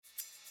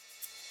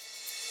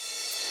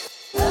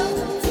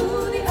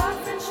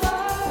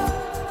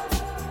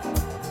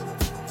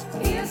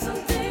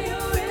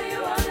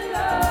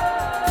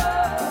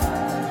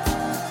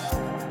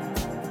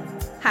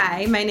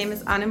Hi, my name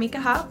is Annamieka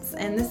Hops,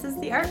 and this is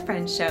the Art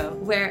Friends Show,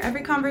 where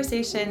every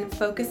conversation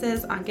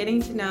focuses on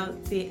getting to know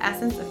the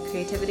essence of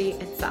creativity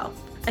itself.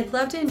 I'd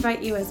love to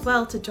invite you as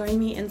well to join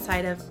me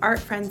inside of Art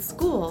Friends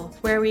School,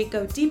 where we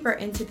go deeper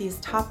into these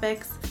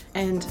topics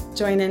and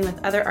join in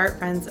with other art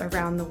friends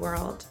around the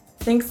world.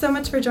 Thanks so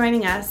much for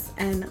joining us,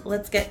 and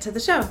let's get to the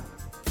show.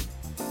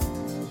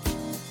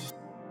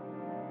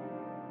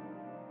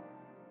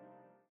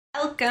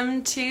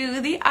 Welcome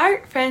to the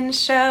Art Friends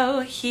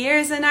Show.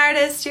 Here's an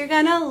artist you're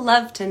gonna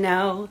love to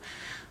know.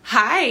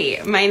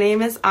 Hi, my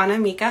name is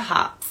Annamieka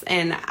Hops,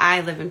 and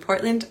I live in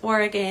Portland,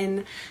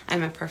 Oregon.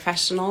 I'm a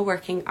professional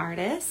working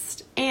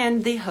artist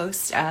and the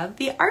host of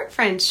the Art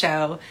Friends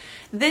Show.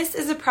 This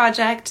is a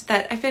project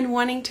that I've been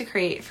wanting to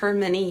create for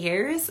many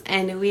years,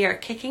 and we are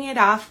kicking it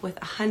off with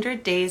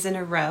 100 days in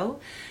a row,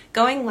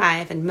 going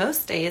live, and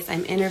most days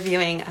I'm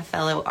interviewing a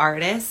fellow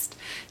artist.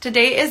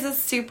 Today is a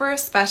super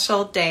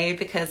special day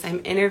because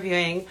I'm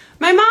interviewing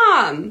my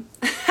mom.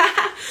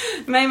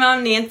 My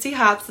mom, Nancy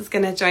Hops, is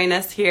going to join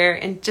us here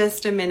in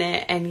just a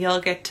minute, and you'll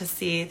get to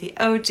see the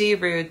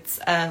OG roots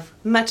of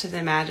much of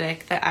the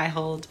magic that I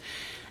hold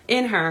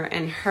in her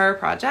and her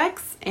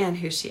projects and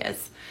who she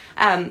is.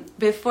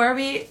 Before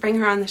we bring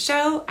her on the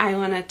show, I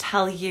want to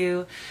tell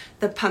you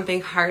the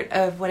pumping heart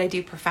of what I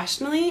do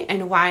professionally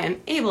and why I'm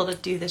able to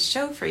do this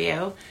show for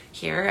you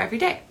here every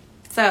day.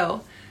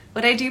 So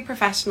what I do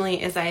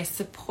professionally is I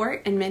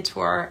support and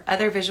mentor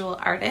other visual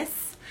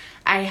artists.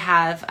 I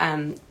have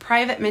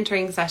private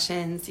mentoring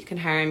sessions. You can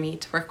hire me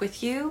to work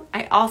with you.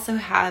 I also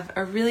have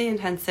a really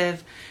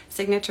intensive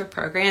signature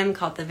program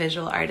called the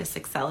Visual Artist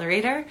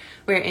Accelerator,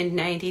 where in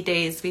 90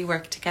 days we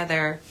work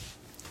together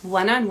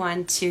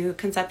one-on-one to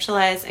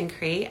conceptualize and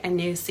create a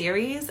new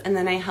series, and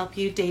then I help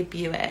you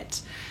debut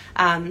it.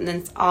 And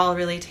it's all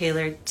really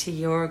tailored to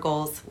your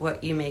goals,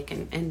 what you make,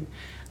 and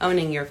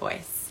owning your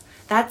voice.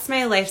 That's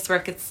my life's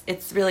work.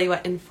 It's really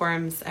what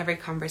informs every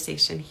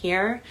conversation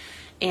here.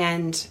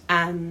 And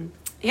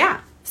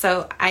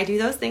so I do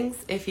those things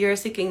if you're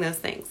seeking those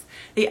things.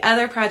 The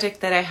other project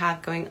that I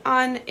have going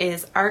on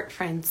is Art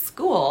Friends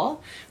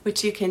School,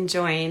 which you can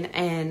join,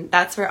 and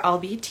that's where I'll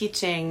be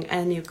teaching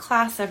a new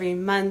class every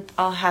month.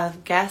 I'll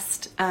have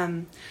guest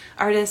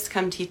artists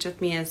come teach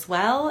with me as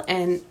well,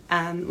 and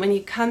when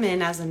you come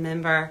in as a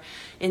member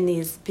in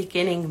these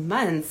beginning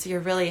months,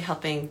 you're really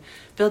helping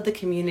build the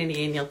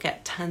community, and you'll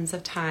get tons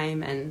of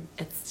time, and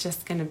it's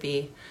just going to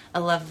be a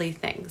lovely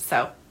thing.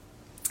 So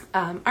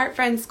Art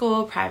Friends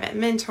School, private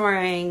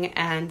mentoring,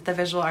 and the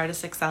Visual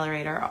Artist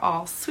Accelerator are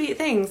all sweet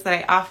things that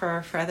I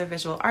offer for other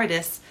visual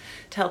artists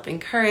to help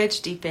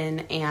encourage, deepen,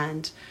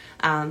 and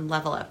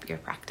level up your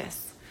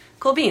practice.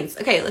 Cool beans.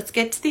 Okay, let's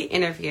get to the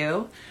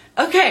interview.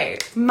 Okay,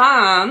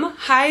 Mom,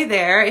 hi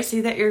there. I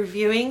see that you're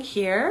viewing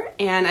here,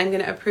 and I'm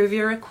going to approve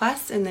your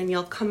request, and then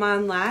you'll come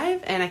on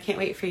live, and I can't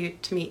wait for you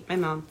to meet my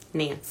mom,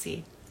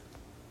 Nancy.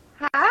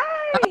 Hi,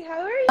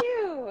 how are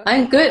you?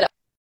 I'm good.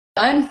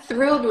 I'm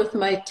thrilled with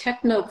my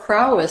techno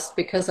prowess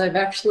because I've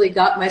actually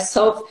got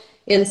myself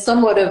in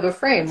somewhat of a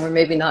frame. We're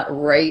maybe not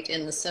right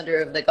in the center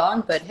of the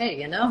gong, but hey,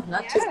 you know,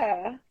 not too.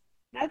 Yeah,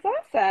 that's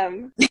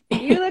awesome.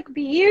 You look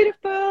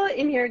beautiful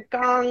in your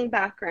gong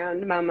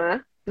background,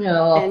 Mama.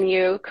 No. And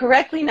you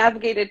correctly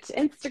navigated to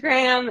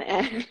Instagram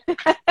and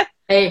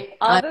Hey,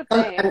 all the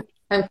things.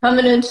 I'm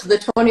coming into the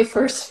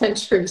 21st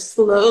century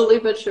slowly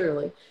but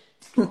surely.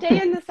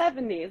 Stay in the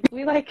 70s.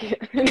 We like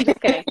it. I'm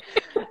just kidding.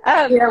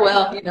 Yeah,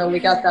 well, you know, we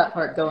got that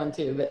part going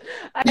too. But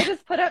I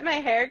just put up my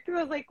hair because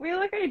I was like, we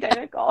look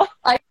identical.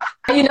 I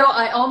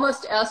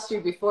almost asked you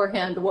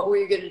beforehand, what were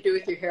you going to do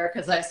with your hair?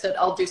 Because I said,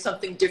 I'll do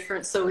something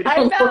different so we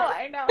don't.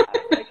 I know. I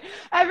was like,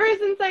 ever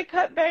since I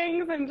cut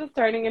bangs, I'm just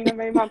turning into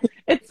my mom.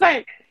 It's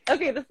fine.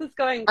 Okay, this is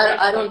going great.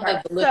 I don't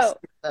have the lips.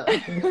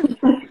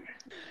 So,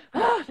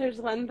 oh, there's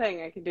one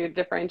thing I can do to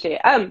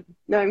differentiate.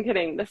 No, I'm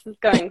kidding. This is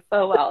going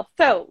so well.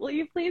 So, will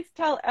you please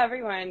tell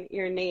everyone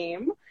your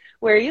name,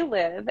 where you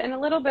live, and a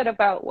little bit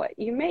about what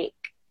you make?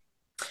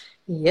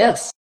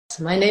 Yes.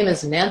 My name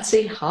is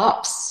Nancy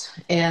Hops,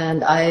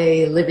 and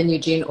I live in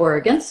Eugene,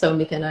 Oregon, so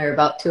Mika and I are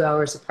about 2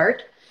 hours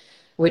apart,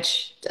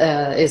 which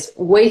is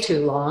way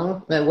too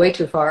long, way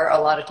too far a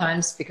lot of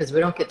times because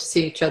we don't get to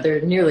see each other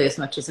nearly as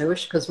much as I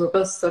wish because we're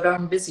both so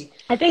darn busy.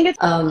 I think it's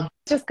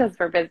just because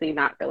we're busy,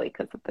 not really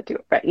because of the two,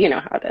 but you know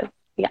how it is.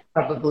 Yeah.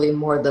 Probably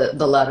more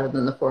the latter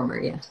than the former,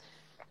 yes.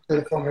 Or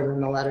the former than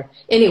the latter.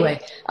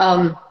 Anyway,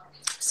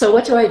 so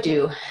what do I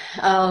do?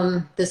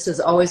 This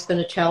has always been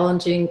a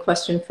challenging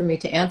question for me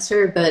to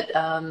answer, but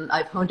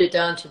I've honed it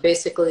down to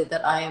basically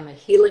that I am a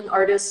healing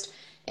artist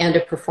and a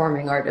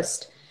performing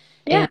artist.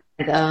 Yeah.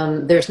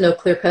 And there's no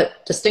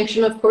clear-cut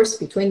distinction, of course,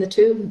 between the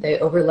two. They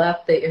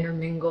overlap, they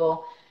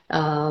intermingle.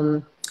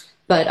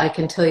 But I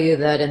can tell you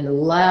that in the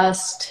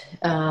last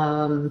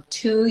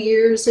 2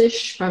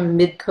 years-ish, from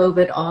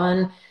mid-COVID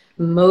on,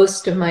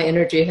 most of my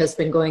energy has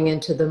been going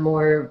into the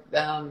more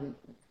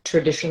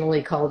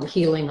traditionally called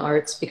healing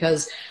arts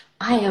because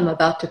I am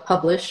about to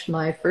publish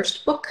my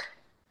first book.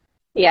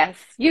 Yes,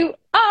 you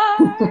are.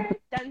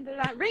 Dun, dun,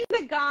 dun. Ring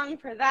the gong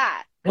for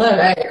that. All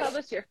right.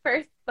 Publish your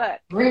first book.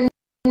 Ring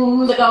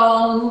the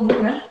gong.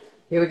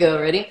 Here we go.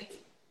 Ready?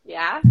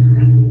 Yeah.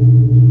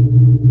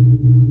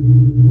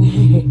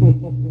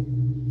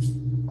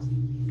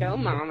 Go,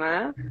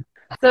 mama.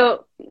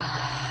 So,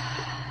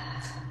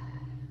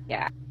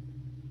 yeah.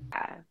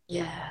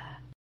 Yeah.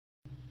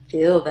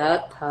 Feel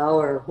that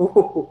power.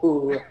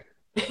 Ooh.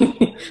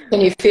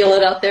 Can you feel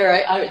it out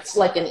there? It's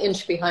like an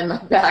inch behind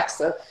my back,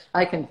 so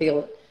I can feel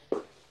it.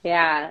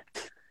 Yeah.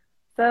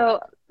 So,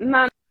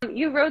 Mom,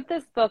 you wrote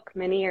this book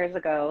many years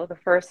ago, the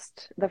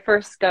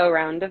first go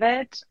round of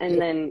it, and Yeah.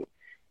 then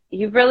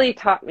you've really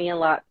taught me a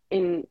lot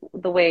in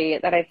the way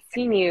that I've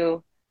seen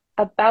you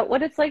about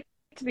what it's like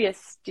to be a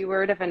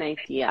steward of an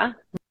idea.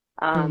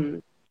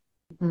 Um,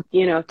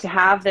 to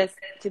have this,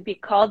 to be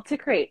called to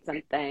create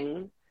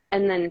something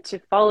and then to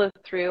follow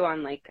through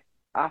on like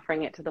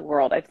offering it to the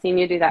world. I've seen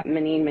you do that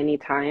many, many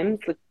times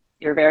with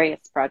your various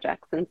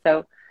projects. And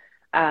so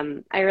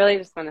I really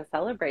just want to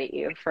celebrate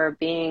you for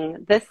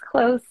being this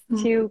close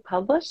to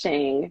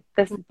publishing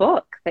this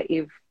book that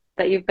you've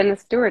been a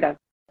steward of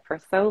for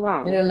so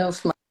I long. don't know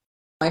if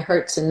my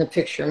heart's in the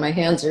picture. My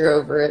hands are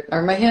over it.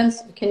 Are my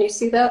hands? Can you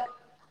see that?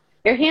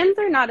 Your hands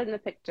are not in the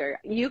picture.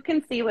 You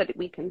can see what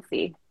we can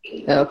see.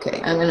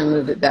 Okay, I'm going to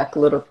move it back a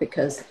little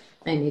because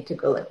I need to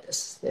go like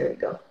this. There we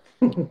go.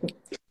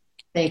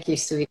 Thank you,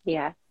 sweet.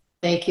 Yeah.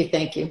 Thank you,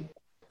 thank you.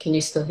 Can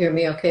you still hear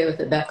me okay with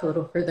it back a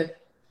little further?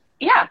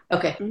 Yeah.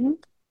 Okay. Mm-hmm.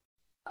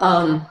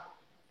 Um,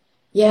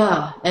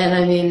 yeah, and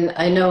I mean,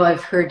 I know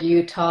I've heard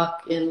you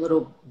talk in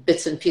little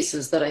bits and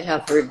pieces that I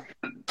have heard.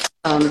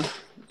 I'm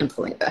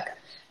pulling it back.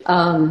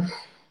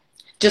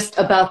 Just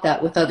about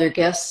that with other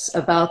guests,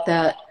 about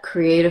that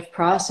creative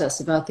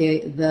process, about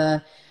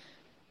the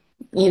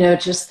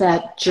just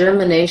that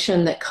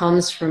germination that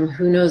comes from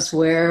who knows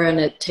where, and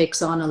it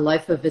takes on a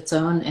life of its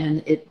own,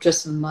 and it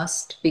just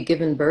must be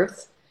given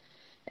birth.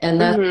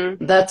 And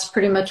Mm-hmm. that's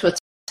pretty much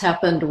what's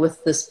happened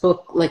with this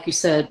book. Like you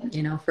said,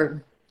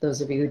 for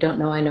those of you who don't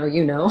know, I know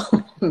you know,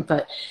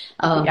 but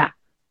Yeah.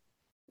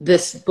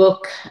 this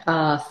book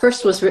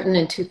first was written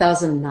in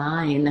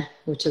 2009,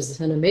 which is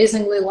an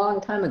amazingly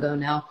long time ago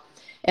now.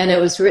 And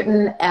it was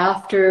written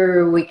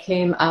after I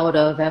came out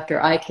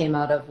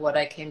of what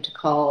I came to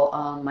call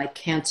my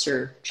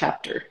cancer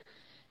chapter.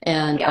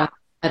 And Yeah.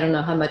 I don't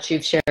know how much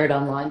you've shared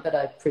online, but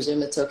I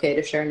presume it's okay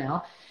to share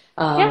now.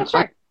 Yeah,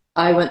 sure.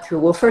 I went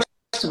through, well, first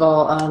of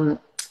all,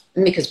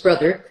 Mika's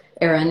brother,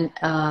 Aaron,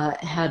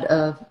 had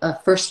a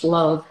first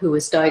love who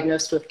was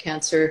diagnosed with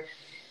cancer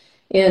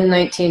in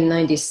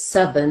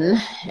 1997.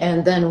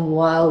 And then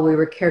while we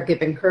were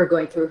caregiving her,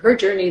 going through her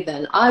journey,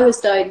 then I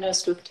was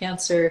diagnosed with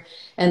cancer.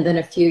 And then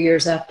a few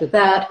years after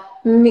that,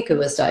 Mika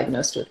was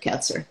diagnosed with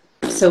cancer.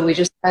 So we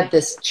just had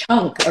this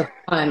chunk of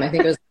time. I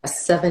think it was a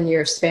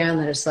 7-year span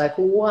that is like,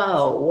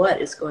 wow,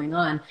 what is going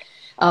on?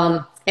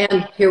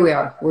 And here we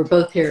are. We're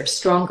both here,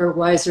 stronger,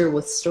 wiser,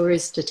 with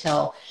stories to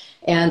tell.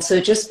 And so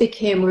it just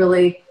became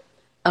really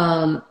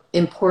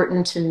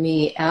important to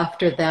me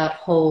after that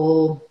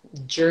whole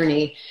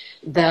journey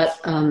that,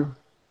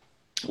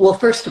 well,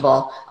 first of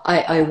all,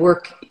 I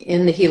work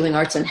in the healing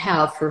arts and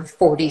have for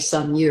 40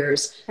 some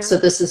years. Yeah. So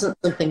this isn't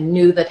something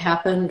new that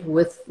happened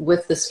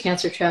with this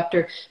cancer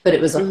chapter, but it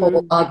was a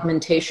whole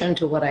augmentation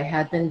to what I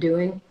had been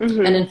doing.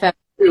 Mm-hmm. And in fact,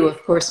 you,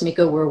 of course,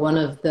 Mika, were one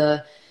of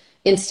the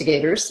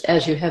instigators,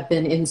 as you have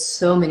been in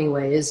so many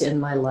ways in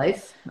my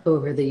life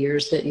over the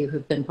years that you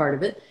have been part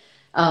of it,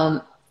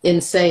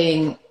 in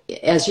saying,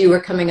 as you were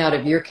coming out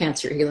of your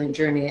cancer healing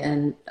journey,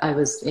 and I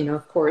was,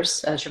 of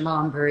course, as your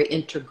mom, very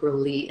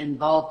integrally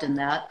involved in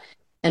that.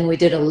 And we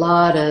did a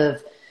lot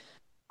of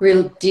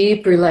real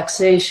deep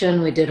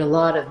relaxation. We did a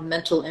lot of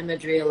mental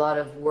imagery, a lot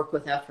of work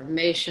with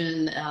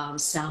affirmation,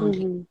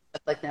 sound,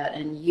 stuff like that.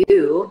 And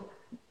you,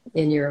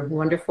 in your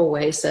wonderful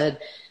way, said,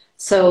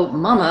 so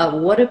Mama,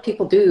 what do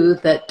people do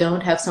that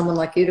don't have someone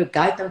like you to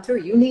guide them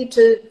through? You need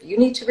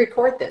to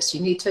record this. You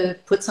need to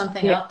put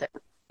something out there.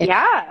 And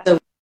Yeah. so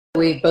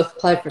we both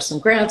applied for some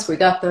grants. We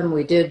got them.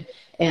 We did.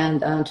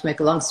 And to make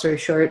a long story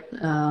short,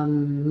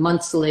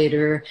 months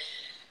later,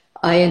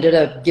 I ended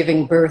up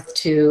giving birth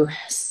to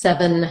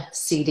 7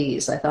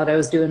 CDs. I thought I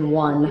was doing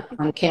one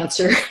on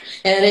cancer,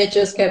 and it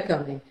just kept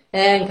coming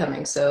and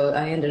coming. So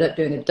I ended up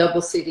doing a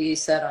double CD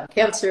set on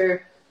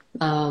cancer,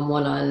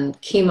 one on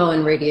chemo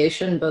and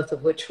radiation, both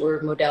of which were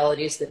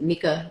modalities that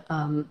Mika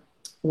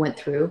went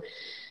through.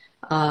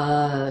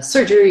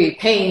 Surgery,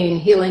 pain,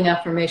 healing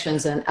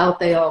affirmations, and out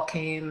they all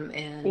came,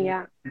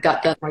 and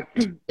got done like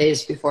 2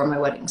 days before my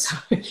wedding. So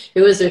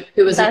it was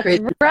a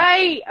crazy.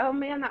 Right. Oh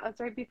man, that was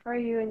right before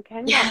you and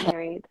Ken got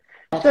married.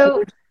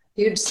 So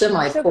huge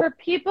semi. So for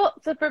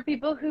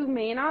people who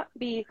may not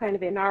be kind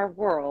of in our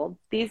world,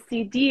 these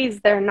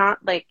CDs, they're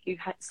not like you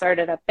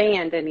started a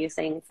band and you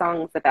sang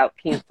songs about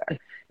cancer.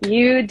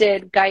 You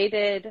did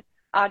guided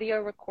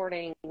audio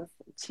recordings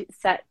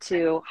set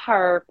to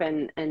harp,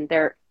 and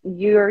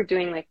you're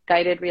doing like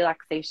guided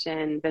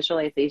relaxation,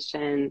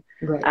 visualization,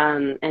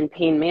 Right. And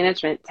pain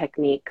management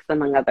techniques,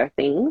 among other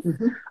things,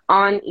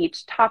 on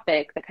each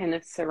topic that kind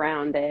of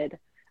surrounded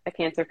a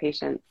cancer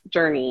patient's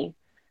journey.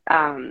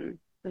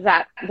 Does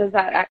that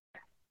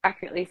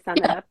accurately sum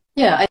it up?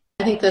 Yeah,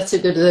 I think that's a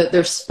good,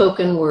 there's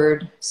spoken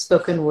word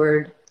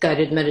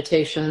guided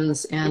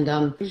meditations. And I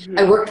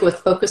Mm-hmm. worked with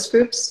focus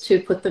groups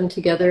to put them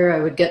together. I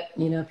would get,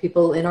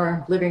 people in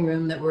our living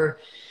room that were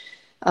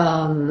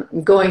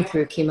going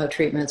through chemo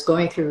treatments,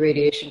 going through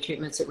radiation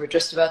treatments, that were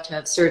just about to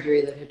have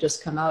surgery, that had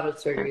just come out of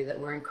surgery, that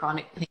were in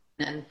chronic pain,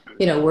 and,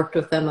 worked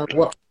with them on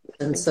what.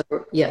 And so,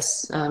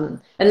 yes,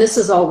 and this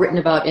is all written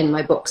about in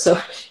my book. So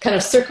kind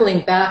of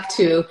circling back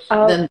to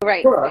Oh, then the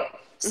right. book.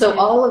 So Mm-hmm.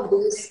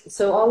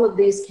 all of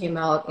these came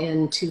out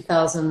in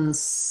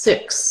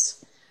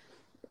 2006.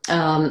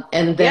 And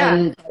Yeah.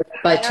 then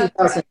by Yeah, that's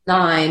right.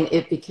 2009,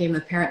 it became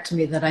apparent to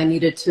me that I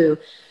needed to,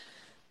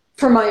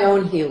 for my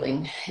own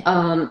healing,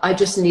 I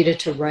just needed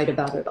to write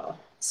about it all.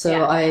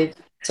 Yeah.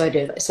 So I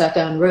did. I sat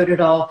down, wrote it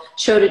all,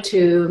 showed it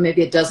to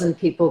maybe a dozen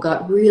people,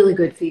 got really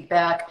good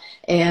feedback,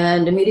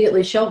 and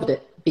immediately shelved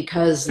it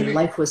because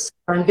life was so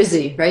darn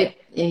busy, right?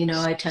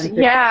 I tend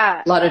to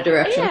Yeah. a lot of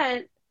direction,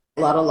 And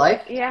a lot of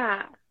life.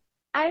 yeah,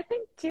 I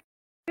think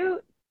too,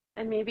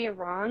 and maybe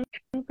wrong,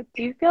 but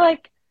do you feel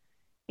like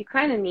you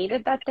kind of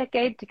needed that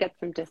decade to get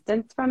some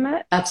distance from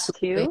it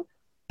Absolutely. too?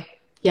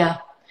 Yeah.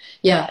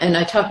 Yeah. And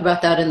I talk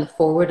about that in the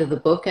foreword of the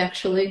book,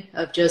 actually,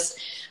 of just,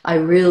 I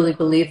really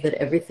believe that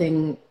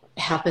everything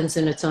happens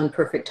in its own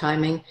perfect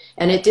timing.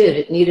 And it did.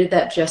 It needed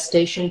that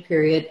gestation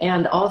period.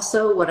 And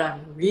also, what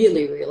I'm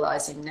really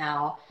realizing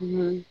now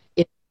Mm-hmm.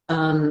 is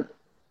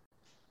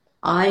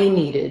I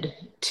needed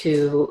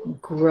to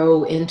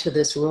grow into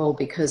this role,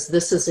 because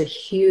this is a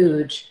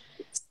huge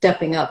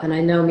stepping up. And I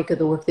know, Mika,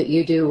 the work that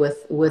you do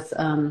with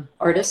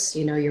artists,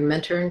 your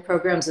mentoring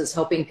programs, is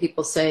helping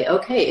people say,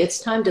 okay, it's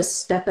time to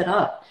step it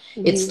up.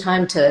 It's Mm-hmm.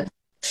 time to,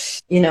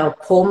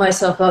 pull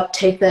myself up,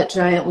 take that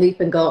giant leap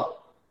and go,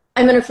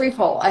 I'm in a free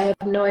fall. I have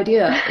no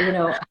idea,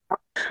 how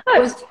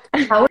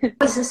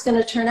is this going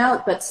to turn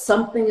out? But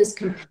something is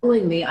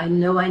compelling me. I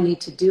know I need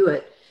to do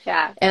it.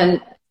 Yeah.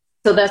 And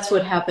so that's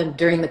what happened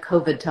during the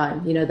COVID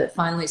time, that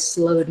finally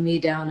slowed me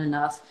down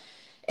enough.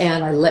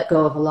 And I let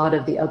go of a lot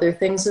of the other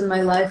things in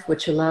my life,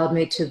 which allowed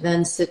me to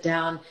then sit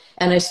down.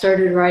 And I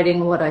started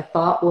writing what I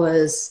thought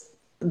was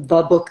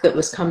the book that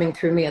was coming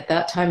through me at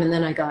that time. And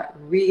then I got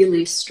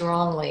really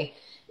strongly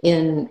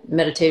in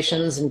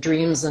meditations and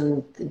dreams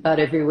and about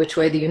every which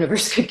way the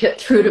universe could get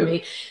through to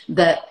me,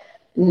 that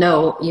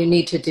no, you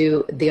need to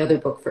do the other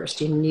book first.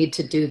 You need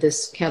to do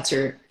this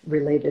cancer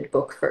related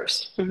book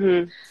first.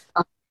 Mm-hmm.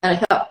 And I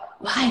thought,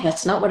 why?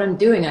 That's not what I'm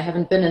doing. I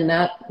haven't been in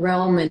that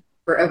realm in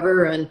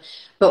forever.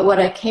 But what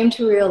I came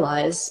to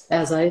realize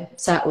as I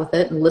sat with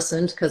it and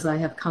listened, because I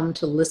have come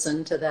to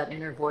listen to that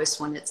inner voice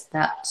when it's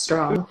that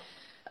strong,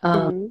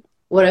 Mm-hmm.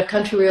 what I've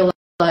come to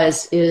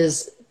realize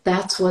is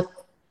that's what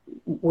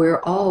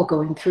we're all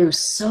going through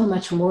so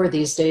much more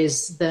these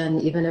days than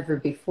even ever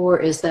before,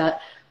 is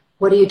that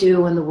what do you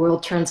do when the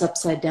world turns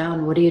upside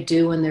down? What do you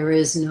do when there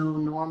is no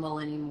normal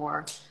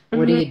anymore?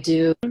 What do Mm-hmm. you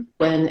do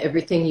when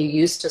everything you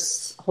used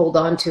to hold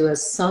on to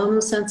as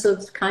some sense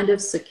of kind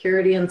of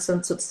security and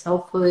sense of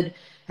selfhood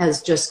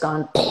has just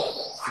gone,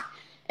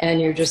 and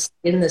you're just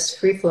in this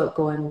free float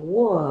going,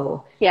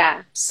 whoa.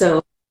 Yeah.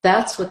 So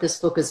that's what this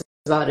book is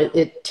about.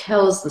 It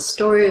tells the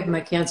story of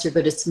my cancer,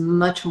 but it's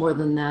much more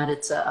than that.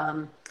 It's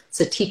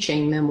a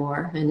teaching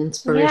memoir, an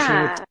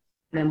inspirational Yeah.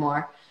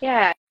 memoir.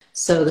 Yeah.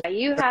 So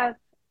You have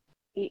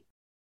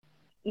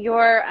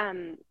your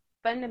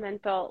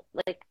fundamental,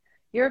 like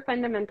your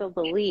fundamental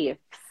beliefs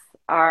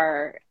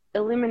are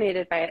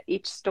illuminated by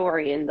each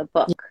story in the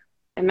book.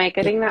 Am I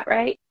getting that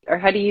right? Or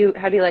how do you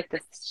like to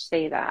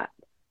say that?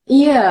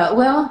 yeah,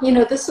 well,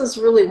 this is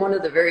really one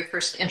of the very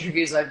first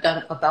interviews I've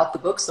done about the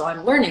book, so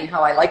I'm learning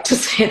how I like to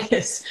say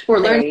this.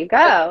 We're There learning. you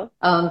go.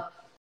 Um,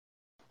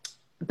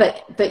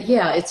 but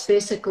yeah, it's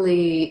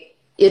basically,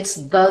 it's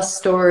the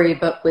story,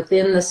 but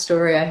within the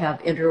story I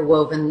have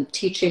interwoven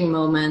teaching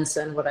moments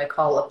and what I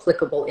call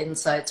applicable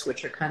insights,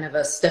 which are kind of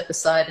a step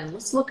aside and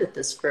let's look at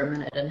this for a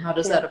minute and how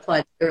does Yeah. that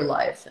apply to your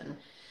life. And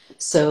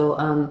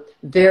so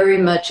very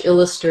much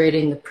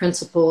illustrating the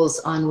principles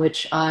on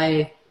which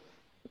I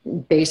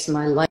base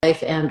my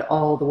life and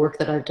all the work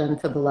that I've done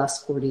for the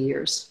last 40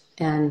 years.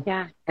 And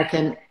Yeah. I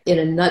can, in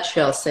a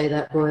nutshell, say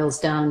that boils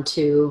down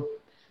to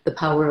the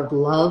power of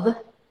love,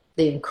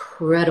 the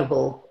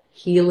incredible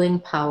healing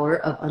power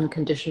of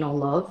unconditional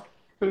love,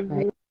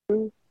 right?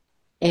 Mm-hmm.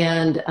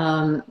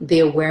 And the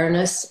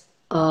awareness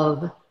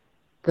of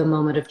the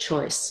moment of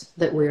choice,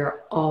 that we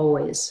are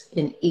always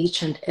in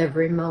each and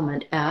every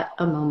moment at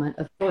a moment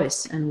of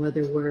choice. And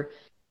whether we're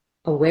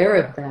aware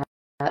of that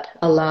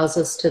allows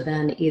us to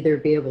then either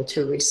be able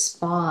to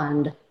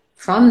respond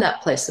from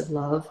that place of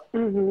love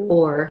Mm-hmm.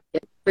 or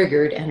get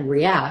triggered and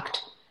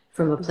react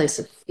from a place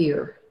of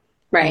fear,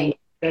 and Right.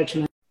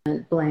 judgment,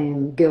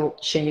 blame,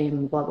 guilt,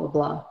 shame, blah, blah,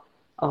 blah,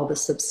 all the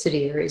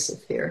subsidiaries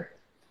of fear.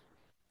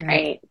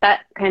 Right.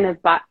 That kind of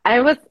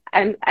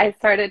I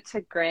started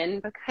to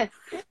grin because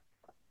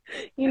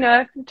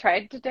I've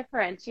tried to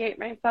differentiate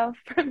myself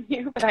from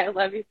you, but I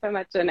love you so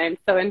much and I'm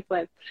so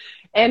influenced.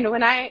 And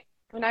when I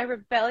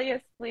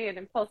rebelliously and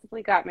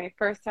impulsively got my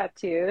first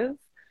tattoos,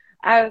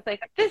 I was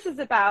like, this is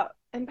about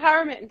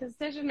empowerment and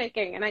decision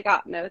making. And I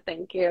got no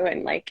thank you.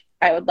 And like,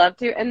 I would love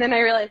to. And then I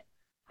realized,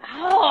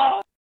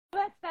 oh,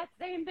 that's that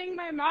same thing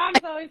my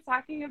mom's always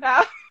talking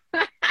about.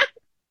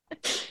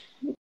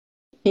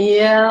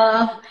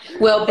 Yeah.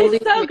 Well,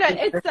 believe It's so me, good.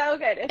 It's so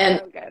good. It's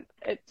so good.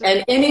 It's just,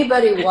 and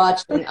anybody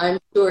watching, I'm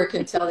sure,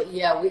 can tell that,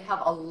 yeah, we have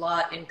a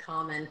lot in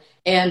common.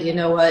 And you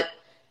know what?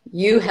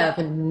 You have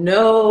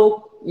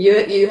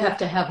you have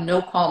to have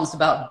no qualms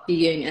about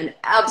being an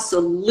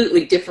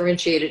absolutely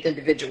differentiated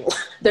individual.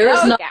 There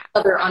is no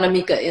other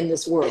Annamieka in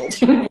this world.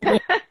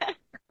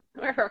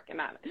 We're working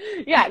on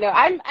it. Yeah, no,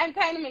 I'm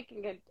kind of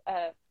making it,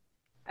 I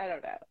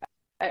don't know.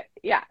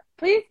 Yeah,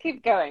 please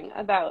keep going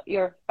about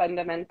your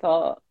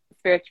fundamental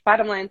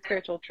bottom line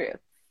spiritual truth.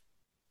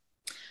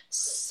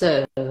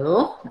 So,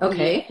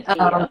 okay.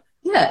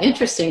 Yeah,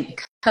 interesting,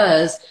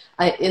 because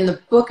in the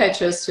book I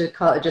chose to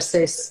call it, just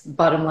say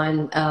bottom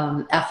line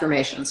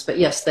affirmations, but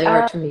yes, they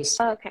are to me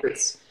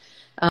truths.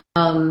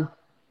 And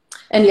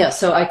yeah,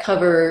 so I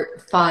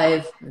cover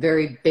 5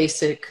 very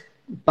basic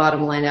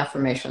bottom line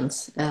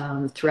affirmations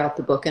throughout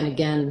the book. And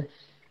again,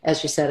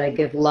 as you said, I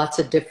give lots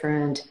of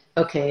different,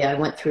 okay, I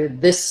went through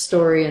this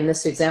story and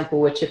this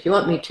example, which if you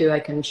want me to, I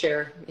can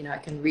share, I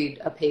can read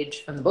a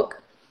page from the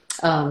book.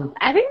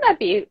 I think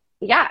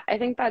I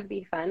think that'd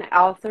be fun. I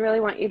also really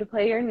want you to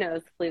play your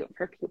nose flute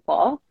for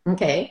people.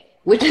 Okay.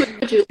 Which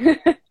would you?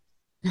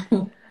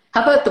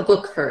 How about the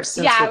book first?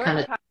 We're kind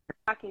of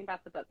talking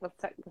about the book.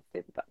 Let's do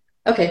the book.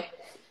 Okay.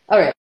 All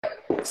right.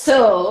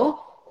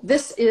 So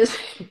this is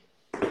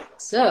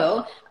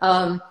a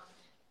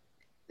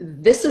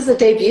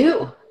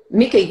debut.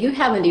 Mika, you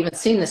haven't even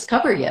seen this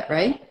cover yet,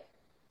 right?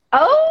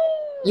 Oh.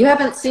 You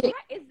haven't seen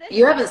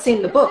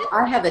the book.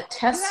 I have a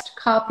test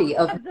copy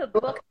of the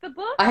book. The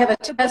book? I have a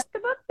test.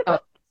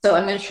 So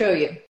I'm going to show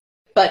you.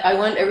 But I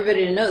want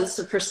everybody to know this is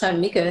the first time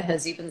Mika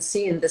has even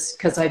seen this,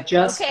 because I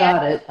just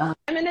got it. I'm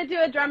going to do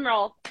a drum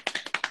roll.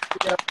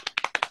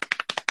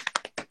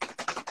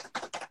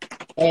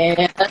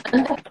 And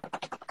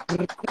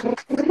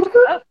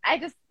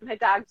my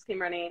dog just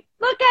came running.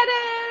 Look at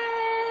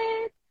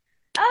it!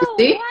 Oh,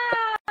 see?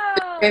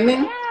 wow!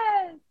 Screaming?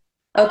 Yes!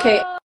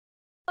 Okay.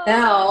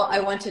 Now,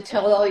 I want to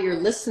tell all your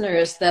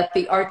listeners that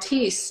the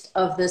artiste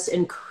of this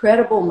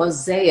incredible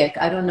mosaic,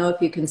 I don't know if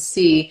you can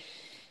see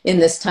in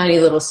this tiny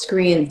little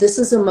screen, this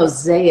is a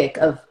mosaic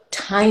of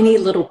tiny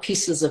little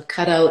pieces of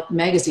cutout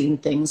magazine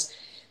things.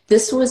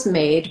 This was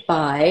made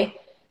by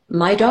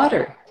my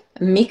daughter,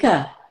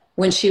 Mika,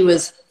 when she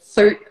was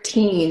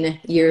 13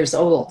 years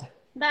old.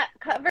 That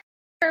cover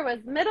was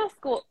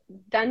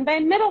done by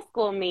middle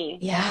school me.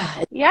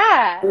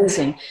 Yeah.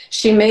 Amazing.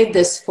 She made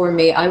this for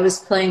me. I was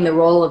playing the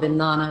role of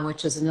Inanna,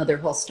 which is another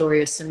whole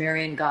story, a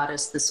Sumerian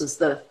goddess. This was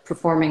the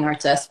performing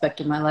arts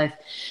aspect of my life.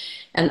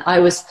 And I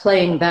was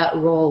playing that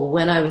role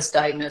when I was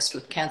diagnosed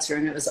with cancer.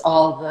 And it was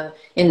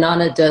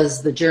Inanna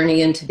does the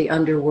journey into the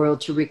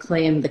underworld to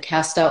reclaim the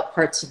cast out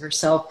parts of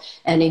herself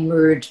and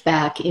emerge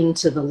back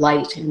into the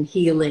light and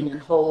healing and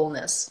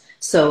wholeness.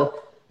 So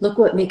look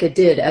what Mika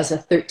did as a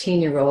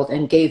 13-year-old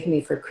and gave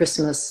me for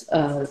Christmas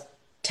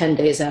 10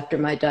 days after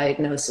my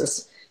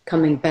diagnosis,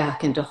 coming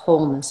back into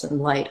wholeness and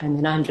light. I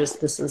mean,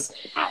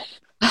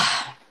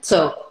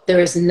 so there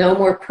is no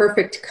more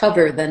perfect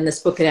cover than this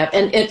book could have.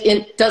 And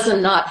it does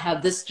not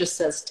have, this just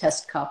says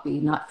test copy,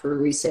 not for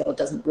resale. It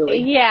doesn't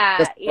really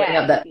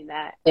have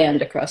that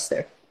band across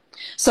there.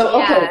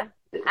 So, okay.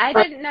 I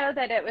didn't know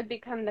that it would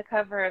become the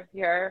cover of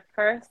your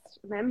first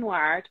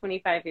memoir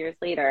 25 years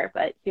later,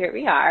 but here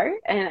we are,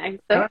 and I'm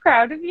so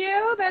proud of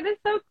you. That is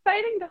so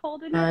exciting to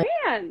hold in your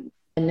hands.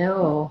 I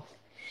know.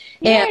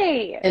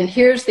 Yay! And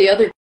here's the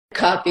other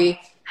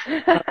copy,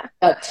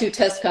 2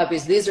 test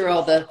copies. These are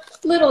all the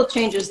little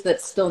changes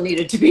that still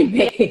needed to be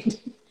made.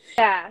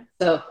 Yeah.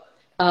 So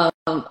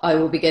I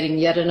will be getting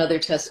yet another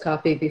test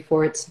copy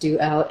before it's due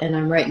out, and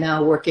I'm right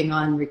now working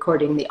on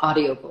recording the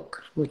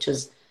audiobook, which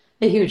is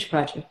a huge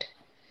project.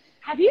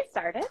 Have you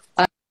started?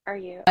 Are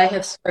you? I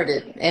have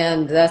started,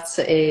 and that's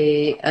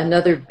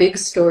another big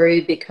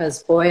story,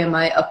 because boy, am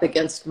I up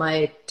against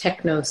my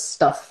techno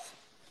stuff.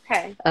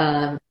 Okay.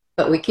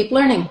 But we keep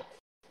learning.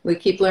 We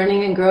keep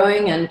learning and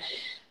growing,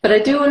 but I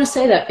do want to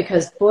say that,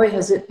 because boy,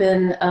 has it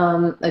been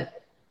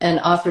an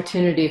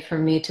opportunity for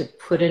me to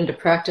put into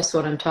practice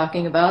what I'm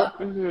talking about.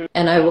 Mm-hmm.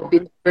 And I will be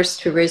the first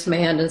to raise my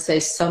hand and say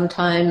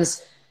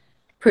sometimes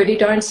pretty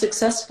darn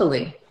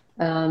successfully,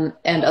 and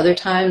other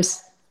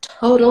times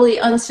totally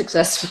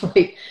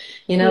unsuccessfully.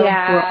 We're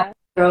all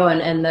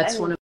growing, and that's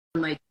one of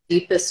my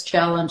deepest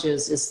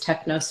challenges is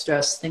techno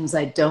stress, things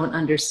I don't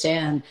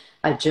understand.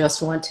 I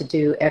just want to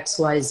do X,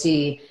 Y,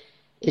 Z.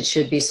 It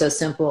should be so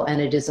simple, and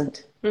it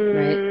isn't,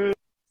 right?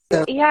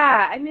 So,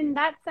 yeah, I mean,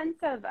 that sense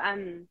of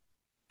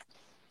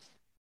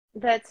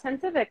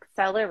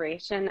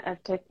acceleration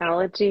of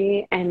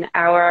technology and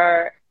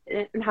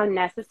how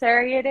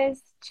necessary it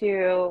is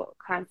to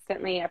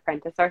constantly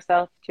apprentice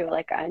ourselves to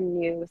like a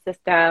new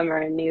system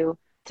or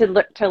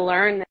to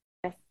learn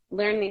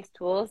these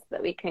tools so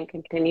that we can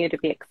continue to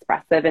be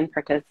expressive and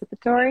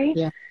participatory.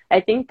 Yeah.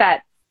 I think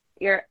that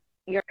you're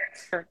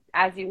you're,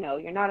 as you know,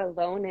 you're not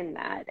alone in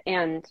that.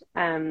 And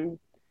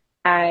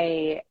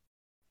I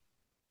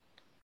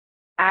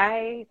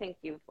I think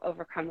you've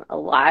overcome a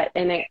lot.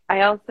 And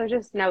I also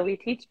just know we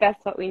teach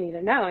best what we need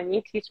to know. And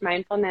you teach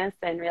mindfulness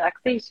and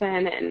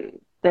relaxation and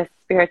this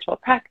spiritual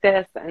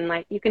practice. And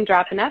like you can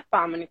drop an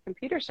F-bomb when your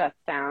computer shuts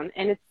down.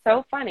 And it's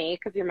so funny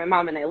because you're my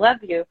mom and I love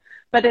you.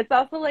 But it's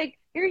also like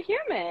you're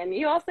human.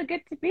 You also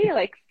get to be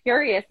like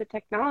furious at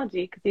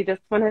technology because you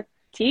just want to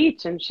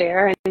teach and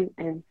share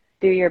and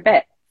do your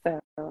bit. So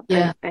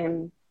Yeah.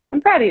 I'm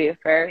proud of you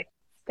for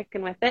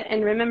sticking with it.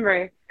 And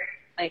remember,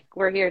 like,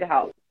 we're here to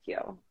help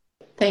you.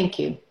 Thank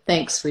you.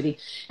 Thanks, sweetie.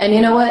 And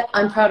you know what?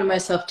 I'm proud of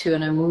myself too.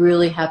 And I'm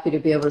really happy to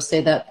be able to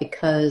say that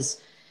because,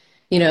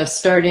 you know,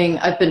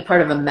 I've been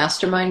part of a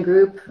mastermind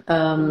group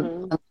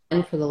online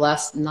for the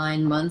last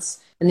 9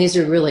 months. And these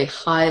are really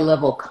high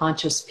level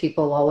conscious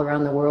people all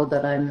around the world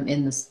that I'm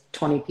in this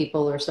 20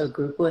 people or so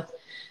group with.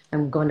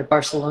 I'm going to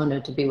Barcelona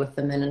to be with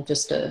them in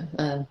just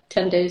 10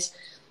 days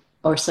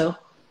or so.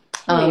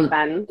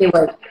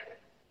 Anyway,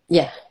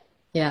 yeah.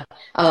 Yeah.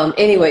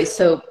 Anyway,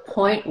 so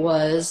point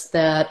was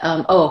that,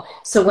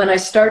 so when I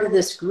started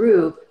this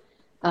group,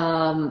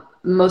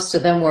 most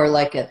of them were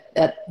like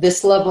at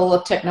this level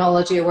of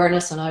technology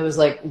awareness. And I was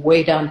like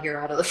way down here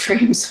out of the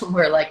frame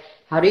somewhere like,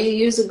 how do you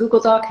use a Google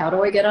Doc? How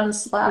do I get on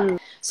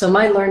Slack? So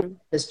my learning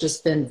has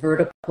just been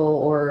vertical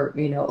or,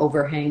 you know,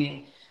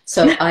 overhanging.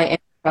 So I am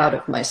proud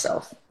of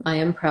myself. I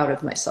am proud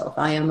of myself.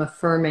 I am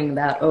affirming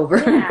that over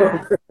and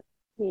over.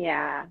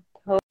 Yeah,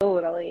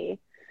 totally.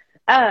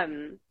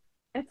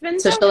 It's been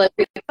So so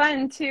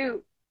fun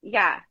to,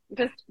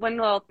 just one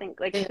little thing,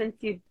 like since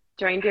you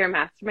joined your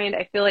mastermind,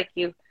 I feel like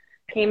you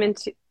came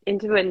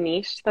into a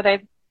niche that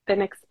I've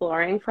been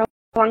exploring for a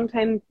long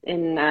time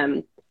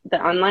in the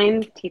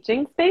online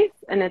teaching space.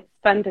 And it's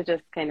fun to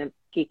just kind of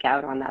geek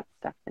out on that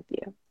stuff with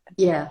you.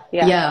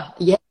 Yeah,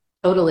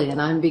 totally. And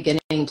I'm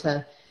beginning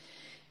to,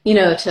 you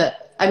know,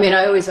 I mean,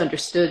 I always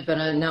understood, but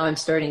now I'm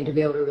starting to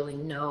be able to really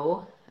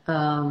know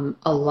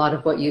a lot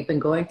of what you've been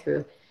going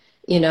through.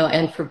 You know,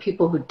 and for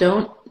people who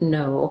don't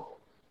know,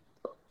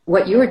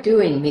 what you're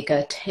doing,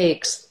 Mika,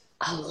 takes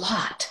a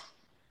lot.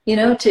 You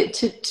know,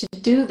 to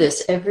do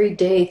this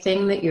everyday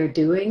thing that you're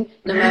doing,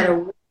 no matter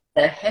what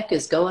the heck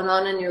is going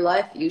on in your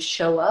life, you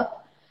show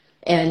up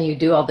and you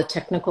do all the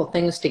technical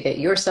things to get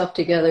yourself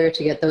together,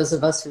 to get those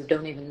of us who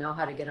don't even know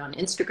how to get on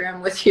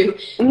Instagram with you,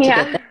 to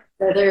get that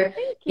together.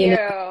 Thank you. You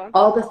know,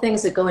 all the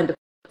things that go into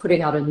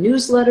putting out a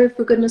newsletter,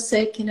 for goodness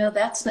sake, you know,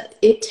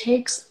 it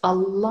takes a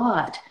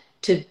lot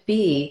to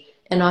be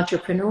an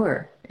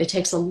entrepreneur. It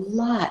takes a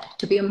lot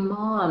to be a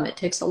mom. It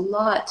takes a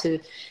lot to,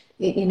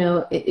 you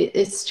know,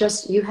 it's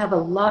just, you have a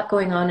lot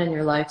going on in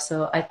your life.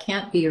 So I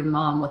can't be your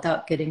mom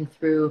without getting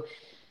through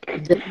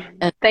this.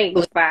 And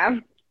thanks,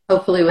 Mom.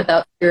 Hopefully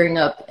without tearing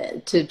up,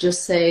 to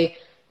just say,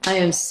 I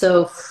am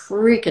so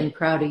freaking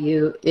proud of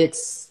you.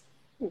 It's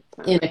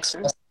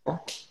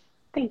inexpressible.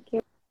 Thank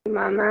you,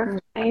 Mama.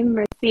 I'm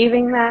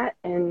receiving that.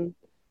 And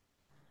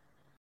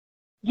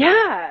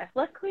yeah,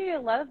 luckily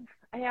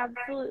I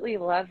absolutely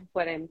love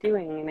what I'm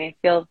doing, and I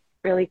feel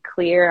really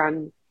clear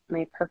on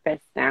my purpose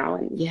now,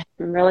 and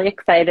I'm really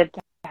excited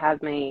to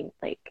have my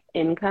like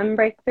income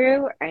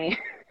breakthrough. I've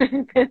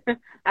been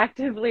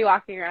actively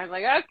walking around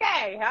like,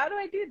 okay, how do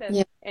I do this?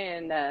 Yeah.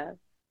 And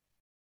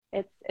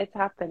it's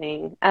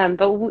happening.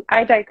 But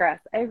I digress.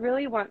 I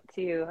really want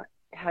to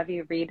have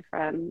you read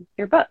from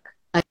your book.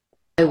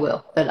 I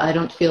will, but I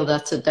don't feel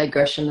that's a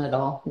digression at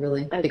all,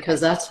 really,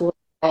 because that's what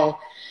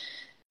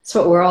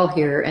we're all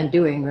here and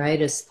doing,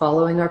 right? Is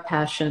following our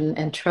passion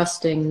and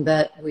trusting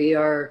that we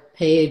are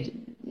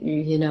paid,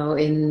 you know,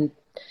 in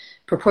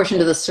proportion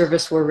to the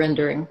service we're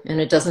rendering. And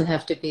it doesn't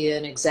have to be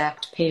an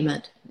exact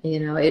payment. You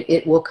know,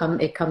 it will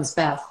come, it comes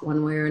back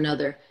one way or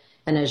another.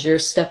 And as you're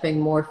stepping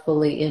more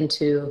fully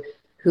into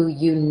who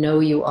you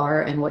know you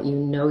are and what you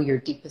know your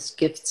deepest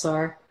gifts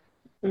are,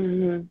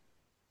 the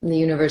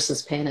universe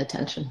is paying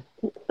attention.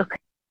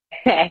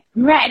 Okay,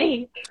 I'm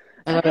ready.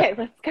 Okay,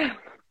 let's go.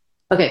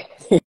 Okay.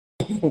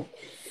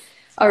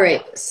 All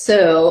right,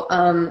 so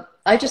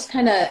I just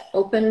kind of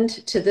opened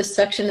to this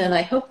section, and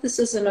I hope this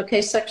is an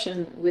okay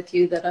section with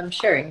you that I'm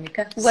sharing,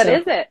 Mika. What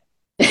is it?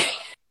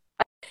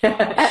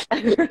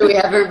 Do we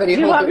have everybody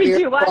hold their ear?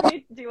 Do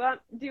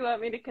you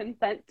want me to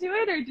consent to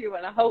it, or do you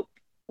want to hope?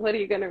 What are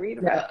you going to read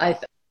about? No,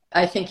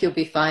 I think you'll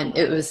be fine.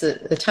 It was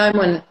a time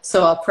when,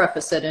 so I'll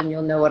preface it, and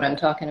you'll know what I'm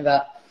talking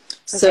about. Okay.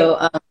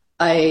 So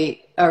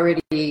I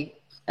already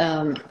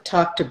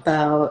talked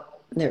about.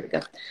 There we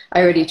go.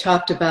 I already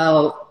talked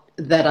about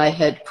that I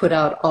had put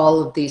out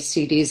all of these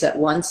CDs at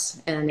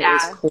once, and it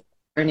was quite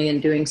a journey in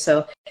doing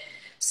so.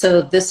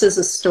 So this is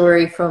a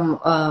story from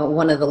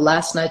one of the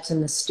last nights in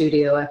the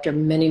studio. After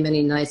many,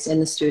 many nights in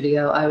the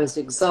studio, I was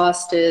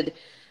exhausted,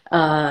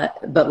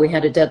 but we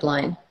had a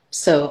deadline.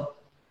 So,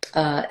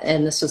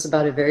 and this was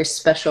about a very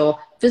special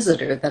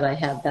visitor that I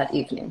had that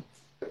evening.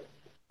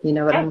 You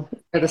know what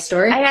for the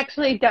story? I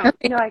actually don't.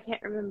 No, I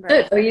can't remember.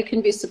 Good. Oh, you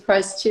can be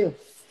surprised too.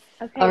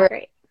 Okay, all right.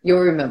 Great.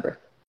 You'll remember.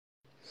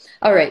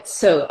 All right,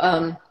 so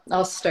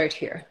I'll start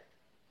here.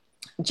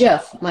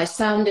 Jeff, my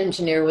sound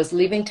engineer, was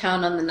leaving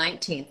town on the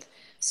 19th,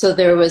 so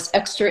there was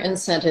extra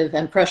incentive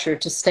and pressure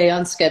to stay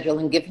on schedule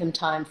and give him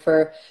time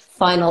for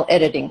final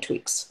editing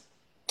tweaks.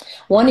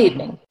 One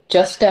evening,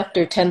 just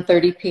after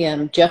 10:30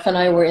 p.m., Jeff and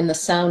I were in the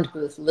sound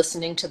booth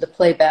listening to the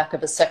playback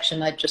of a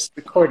section I'd just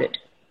recorded.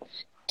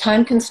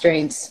 Time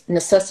constraints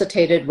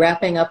necessitated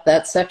wrapping up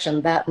that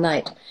section that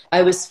night.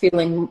 I was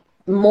feeling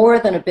more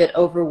than a bit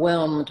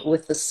overwhelmed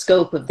with the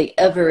scope of the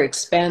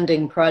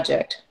ever-expanding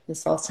project.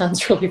 This all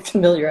sounds really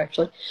familiar,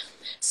 actually.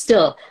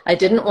 Still, I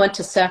didn't want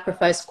to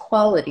sacrifice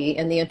quality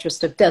in the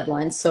interest of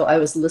deadlines, so I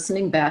was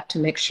listening back to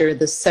make sure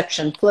this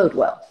section flowed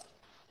well.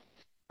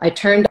 I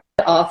turned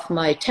off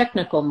my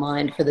technical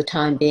mind for the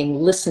time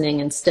being, listening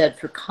instead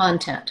for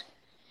content.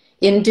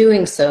 In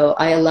doing so,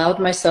 I allowed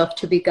myself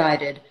to be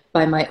guided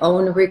by my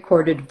own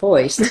recorded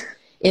voice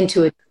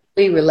into a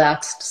deeply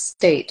relaxed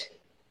state.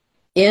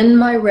 In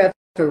my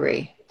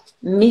reverie,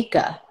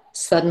 Mika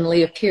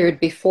suddenly appeared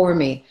before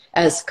me,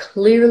 as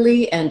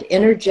clearly and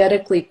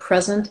energetically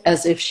present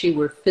as if she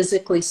were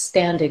physically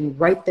standing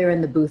right there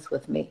in the booth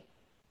with me.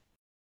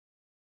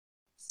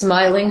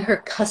 Smiling her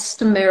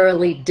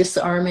customarily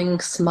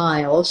disarming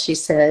smile, she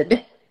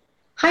said,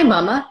 "Hi,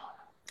 Mama.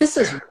 This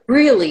is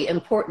really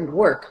important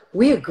work.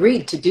 We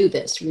agreed to do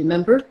this,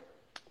 remember?"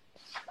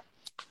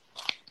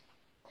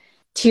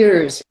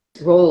 Tears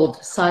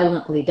rolled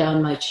silently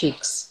down my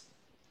cheeks.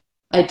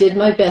 I did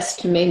my best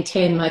to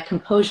maintain my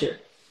composure.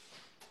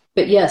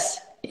 But yes,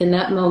 in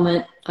that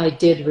moment, I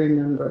did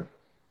remember.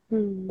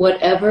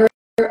 Whatever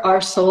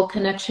our soul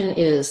connection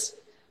is,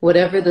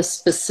 whatever the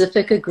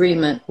specific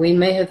agreement we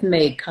may have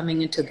made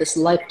coming into this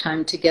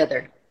lifetime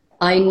together,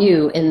 I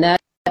knew in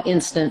that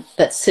instant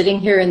that sitting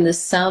here in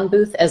this sound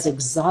booth, as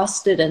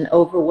exhausted and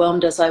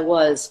overwhelmed as I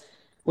was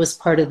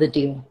part of the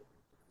deal.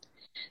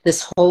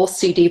 This whole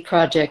CD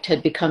project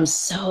had become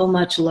so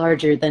much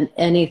larger than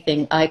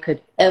anything I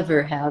could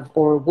ever have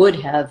or would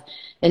have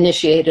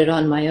initiated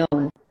on my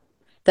own,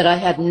 that I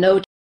had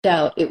no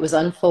doubt it was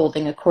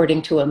unfolding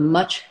according to a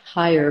much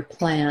higher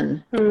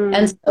plan.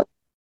 And so,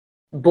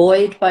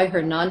 buoyed by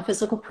her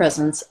non-physical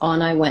presence,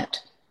 on I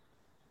went.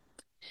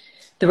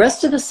 The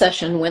rest of the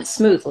session went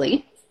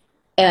smoothly,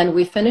 and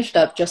we finished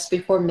up just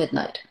before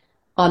midnight.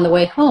 On the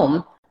way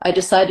home, I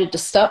decided to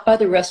stop by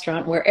the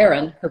restaurant where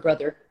Aaron, her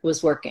brother,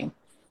 was working.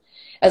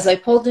 As I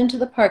pulled into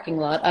the parking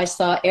lot, I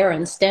saw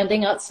Aaron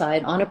standing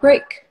outside on a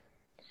break,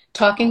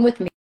 talking with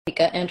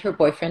Mika and her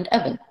boyfriend,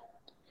 Evan.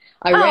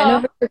 I ran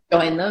over to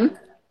join them.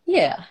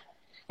 Yeah.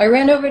 I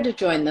ran over to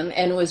join them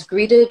and was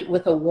greeted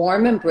with a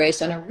warm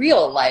embrace and a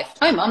real life,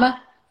 "Hi,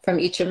 Mama," from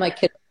each of my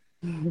kids.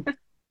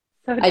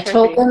 I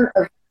told them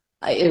of,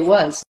 it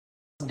was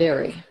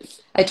very.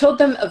 I told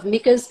them of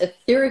Mika's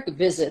etheric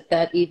visit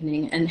that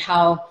evening and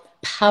how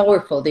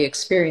powerful the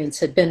experience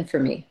had been for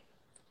me.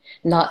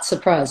 Not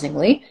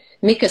surprisingly,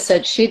 Mika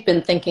said she'd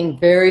been thinking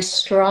very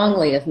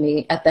strongly of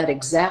me at that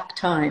exact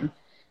time,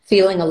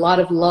 feeling a lot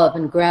of love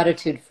and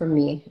gratitude for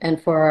me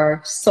and for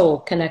our soul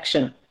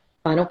connection.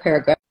 Final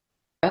paragraph.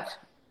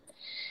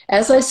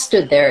 As I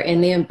stood there in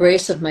the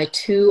embrace of my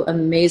two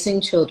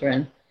amazing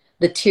children,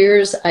 the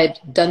tears I'd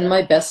done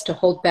my best to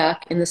hold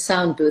back in the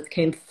sound booth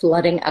came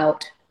flooding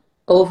out.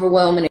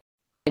 Overwhelm and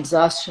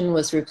exhaustion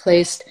was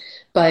replaced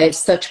by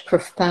such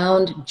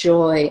profound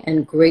joy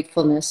and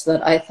gratefulness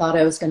that I thought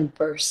I was going to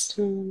burst.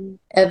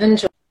 Evan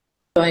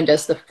joined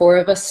us. The four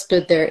of us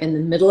stood there in the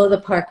middle of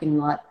the parking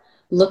lot,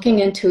 looking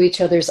into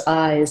each other's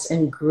eyes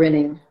and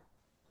grinning.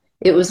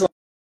 It was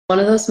one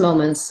of those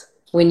moments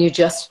when you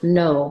just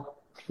know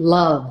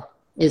love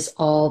is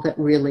all that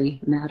really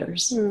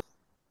matters.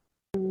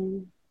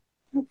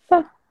 That's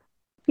so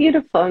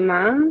beautiful,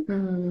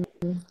 Mom.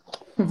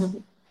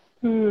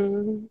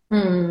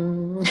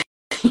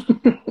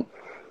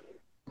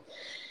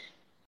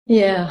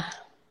 Yeah,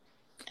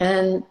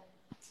 and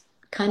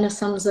kind of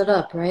sums it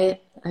up,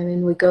 right? I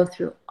mean, we go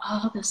through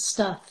all this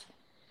stuff.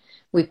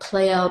 We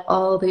play out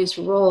all these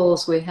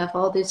roles. We have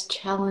all these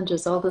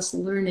challenges, all this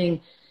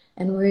learning,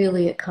 and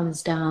really it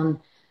comes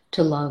down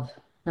to love.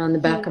 On the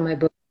back of my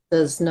book it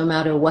says, no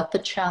matter what the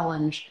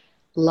challenge,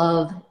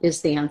 love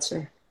is the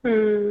answer.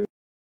 There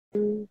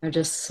are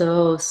just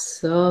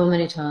so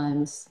many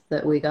times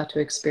that we got to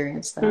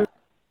experience that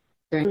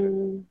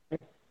during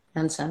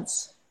and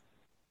since.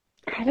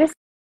 I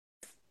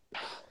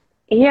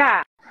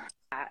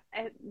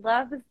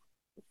love,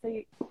 so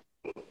you,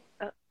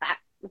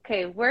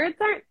 okay, words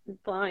aren't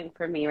flowing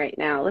for me right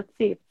now. Let's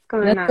see what's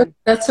going on.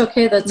 That's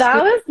okay. That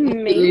was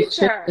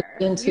major.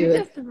 You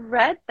just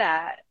read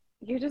that.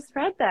 You just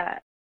read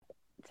that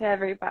to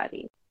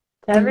everybody.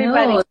 To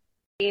everybody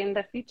in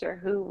the future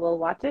who will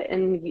watch it,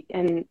 and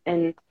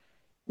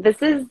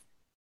this is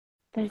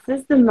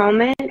the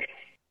moment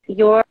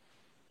you're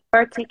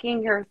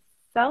taking your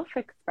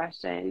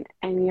self-expression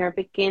and you're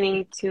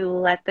beginning to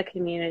let the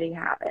community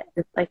have it,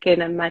 like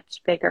in a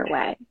much bigger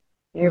way.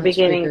 You're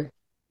beginning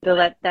to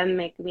let them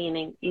make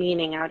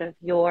meaning out of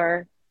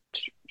your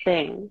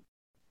thing.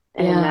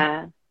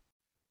 And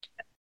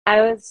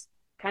I was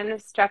kind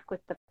of struck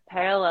with the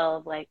parallel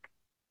of like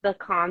the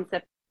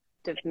concept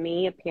of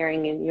me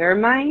appearing in your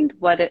mind,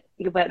 whether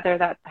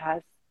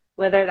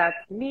that's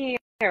me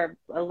or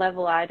a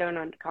level I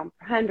don't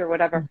comprehend or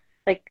whatever,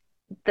 like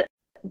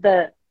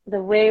the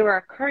the way we're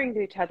occurring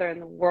to each other in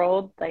the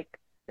world, like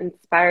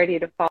inspired you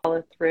to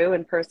follow through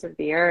and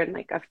persevere and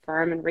like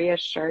affirm and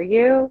reassure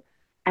you.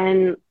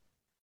 And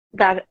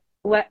that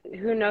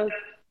who knows,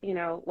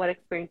 what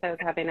experience I was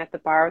having at the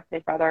bar with my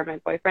brother or my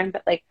boyfriend,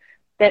 but like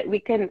that we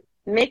can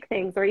make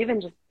things or even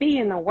just be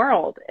in the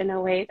world in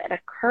a way that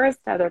occurs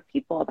to other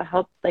people to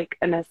help like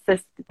and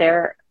assist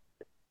their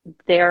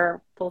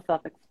full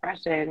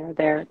self-expression or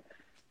their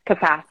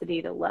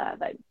capacity to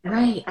love.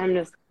 Right. I'm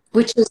just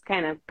which is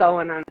kind of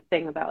going on a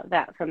thing about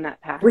that from that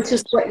passage. Which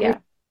is what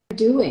you're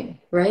doing,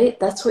 right?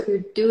 That's what you're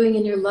doing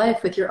in your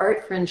life with your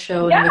Art Friend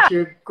show and with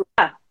your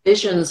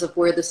visions of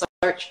where this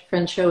Art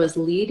Friend show is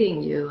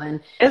leading you. And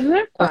isn't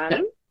it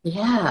fun?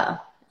 Yeah.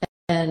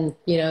 And,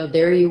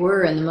 there you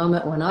were in the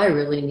moment when I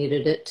really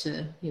needed it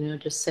to,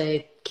 just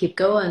say, keep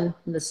going.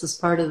 This is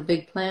part of the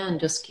big plan.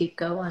 Just keep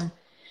going.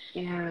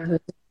 Yeah. I was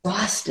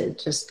exhausted.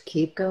 Just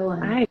keep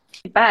going. I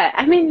bet.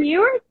 I mean,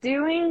 you were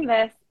doing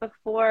this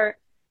before,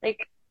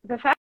 like the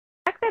fact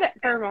that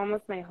for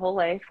almost my whole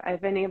life,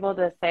 I've been able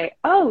to say,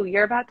 oh,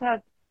 you're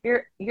having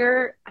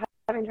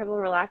trouble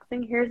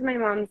relaxing. Here's my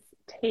mom's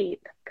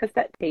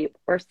cassette tape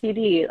or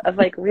CD of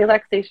like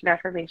relaxation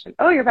affirmation.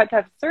 Oh, you're about to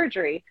have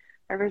surgery.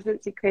 Ever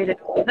since you created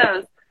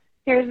those,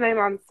 here's my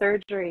mom's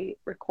surgery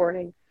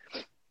recording.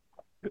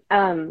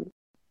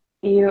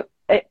 You've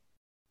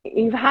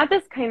had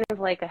this kind of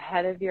like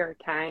ahead of your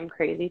time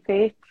crazy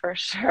faith for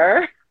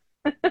sure.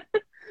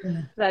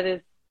 Yeah. That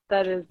is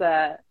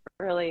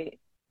really,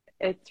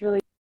 it's really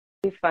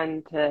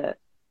fun to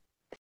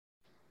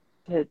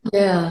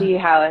see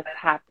how it's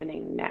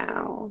happening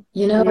now.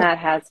 And that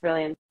has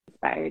really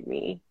inspired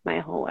me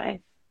my whole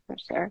life for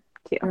sure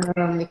too.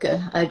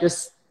 Annamieka,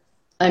 as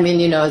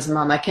a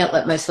mom, I can't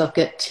let myself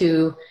get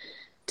too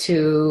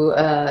into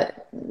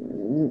that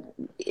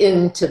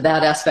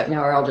aspect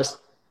now, or I'll just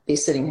be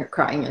sitting here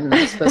crying and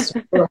not supposed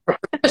to.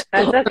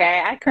 That's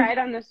okay. I cried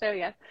on the show.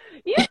 Yes,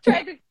 you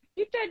tried to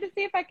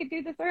see if I could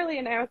do this early,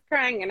 and I was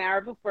crying an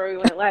hour before we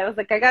went live. I was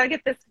like, I gotta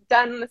get this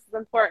done. This is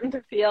important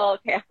to feel.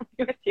 Okay, I'll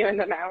be with you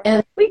in an hour.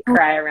 And we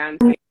cry around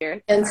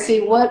here. And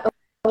see what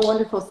a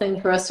wonderful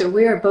thing for us. So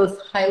we are both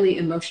highly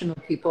emotional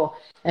people,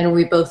 and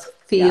we both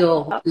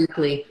feel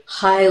deeply,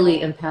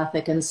 highly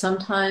empathic, and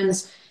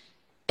sometimes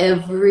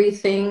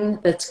everything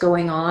that's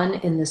going on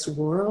in this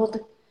world,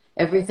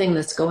 everything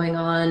that's going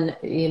on,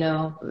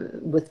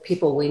 with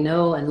people we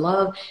know and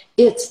love,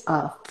 it's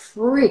a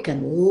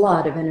freaking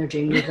lot of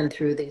energy moving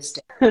through these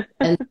days.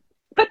 And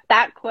put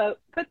that quote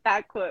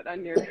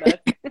on your book.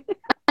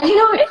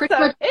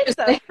 It's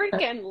a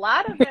freaking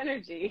lot of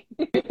energy.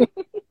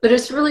 But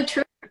it's really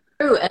true.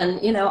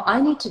 And, I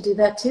need to do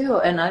that too.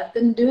 And I've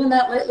been doing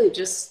that lately.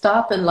 Just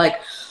stop and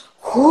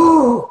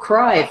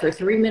cry for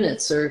 3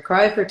 minutes or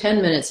cry for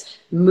 10 minutes,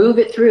 move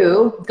it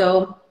through,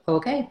 go,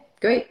 okay,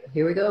 great,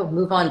 here we go,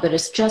 move on. But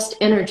it's just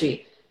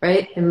energy,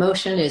 right?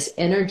 Emotion is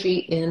energy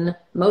in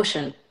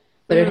motion.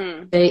 But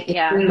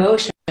in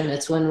motion,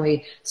 it's when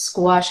we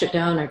squash it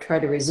down or try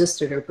to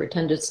resist it or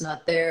pretend it's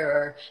not there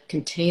or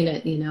contain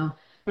it,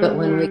 But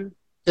when we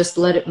just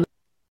let it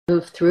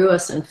move through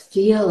us and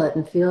feel it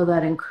and feel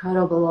that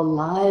incredible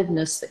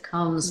aliveness that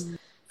comes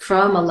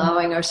from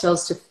allowing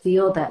ourselves to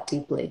feel that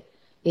deeply.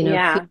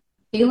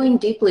 Feeling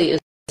deeply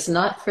is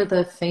not for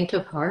the faint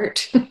of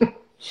heart.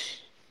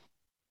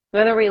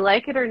 Whether we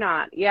like it or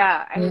not.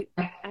 Yeah.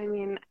 I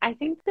mean, I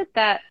think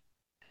that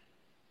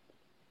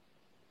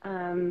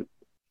you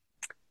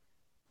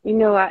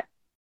know what?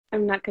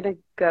 I'm not going to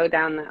go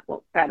down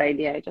that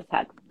idea I just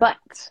had. But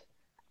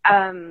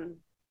can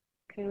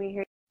we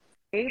hear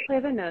you play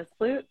the nose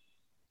flute?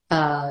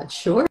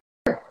 Sure.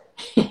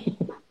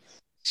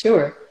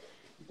 Sure.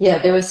 Yeah,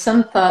 there was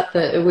some thought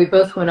that we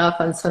both went off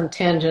on some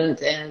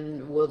tangent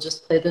and we'll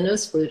just play the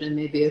nose flute and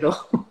maybe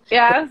it'll...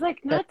 Yeah, I was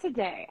like, not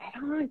today. I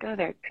don't want to go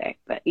there today.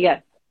 But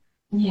yes.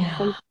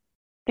 Yeah.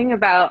 Something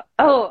about,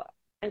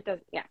 it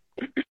does, yeah.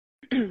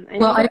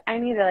 I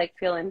need to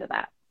feel into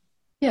that.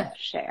 Yeah.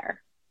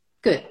 Share.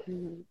 Good.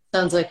 Mm-hmm.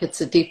 Sounds like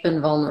it's a deep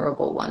and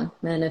vulnerable one.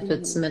 And if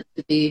it's meant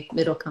to be,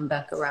 it'll come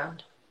back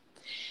around.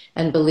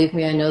 And believe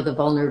me, I know the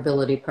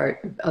vulnerability part.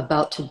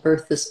 About to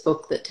birth this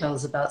book that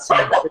tells about some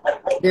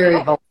very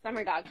vulnerable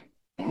summer dog.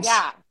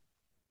 Yeah.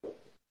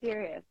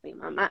 Seriously,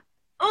 Mama.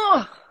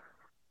 Oh.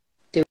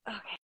 Do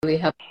we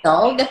have a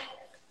dog?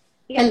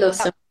 Yeah. Hello,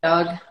 summer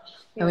dog.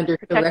 I wonder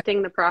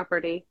protecting the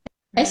property.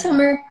 Hi,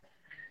 Summer.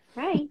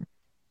 Hi.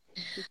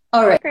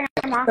 All right. Hi,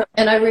 Grandma.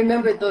 And I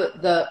remember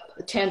the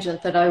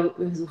tangent that I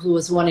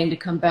was wanting to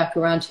come back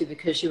around to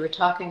because you were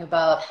talking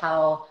about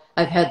how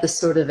I've had this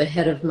sort of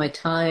ahead of my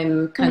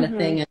time kind of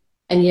thing.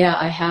 And yeah,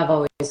 I have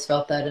always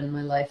felt that in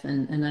my life.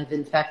 And I've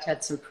in fact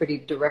had some pretty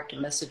direct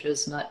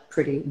messages, not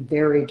pretty,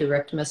 very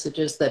direct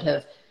messages that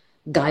have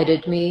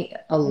guided me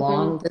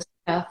along this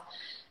path.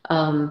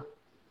 And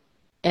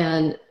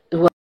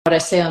what I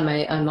say on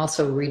I'm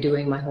also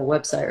redoing my whole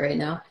website right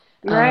now.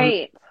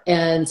 Right.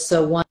 And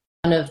so one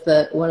one of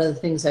the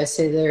things I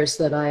say there is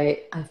that I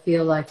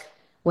feel like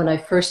when I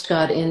first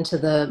got into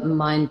the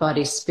mind,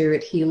 body,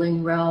 spirit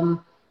healing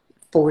realm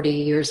 40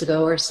 years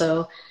ago or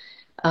so,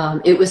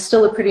 it was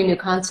still a pretty new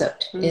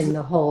concept in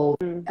the whole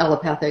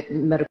allopathic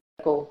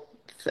medical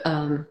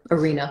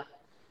arena.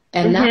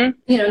 And now,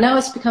 now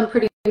it's become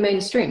pretty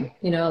mainstream.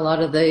 A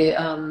lot of the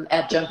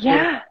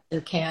adjunctive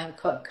and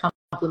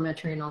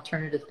complementary and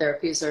alternative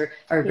therapies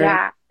are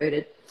very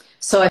integrated.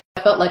 So I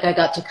felt like I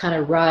got to kind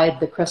of ride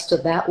the crest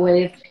of that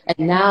wave.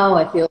 And now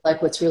I feel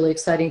like what's really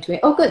exciting to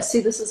me, oh, good, see,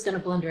 this is going to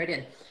blend right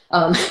in.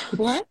 Now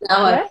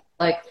I feel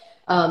like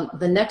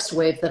the next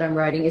wave that I'm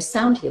riding is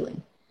sound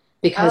healing.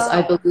 Because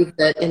I believe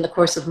that in the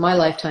course of my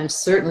lifetime,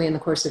 certainly in the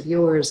course of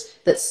yours,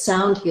 that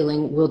sound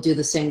healing will do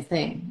the same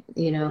thing.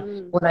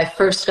 When I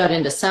first got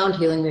into sound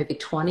healing, maybe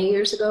 20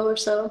 years ago or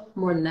so,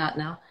 more than that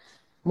now,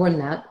 more than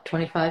that,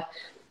 25,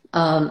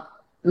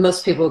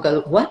 most people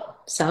go, what?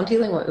 Sound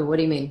healing? What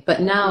do you mean?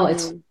 But now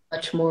it's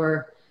much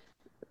more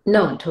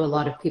known to a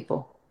lot of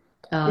people.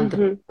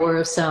 The power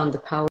of sound, the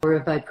power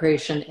of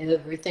vibration,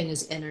 everything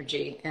is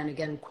energy. And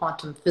again,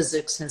 quantum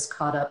physics has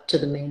caught up to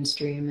the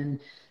mainstream, and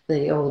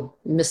the old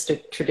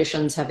mystic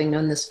traditions having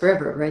known this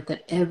forever, right?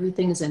 That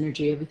everything is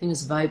energy, everything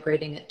is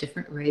vibrating at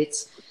different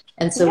rates.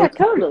 And so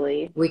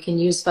we can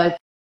use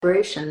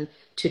vibration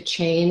to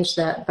change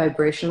that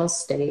vibrational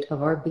state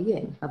of our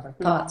being, of our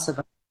thoughts, of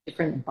our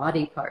different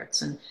body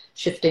parts, and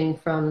shifting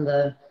from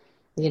the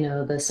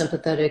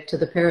sympathetic to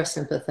the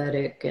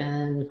parasympathetic,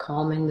 and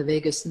calming the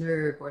vagus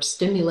nerve, or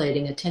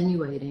stimulating,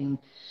 attenuating.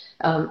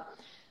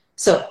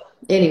 So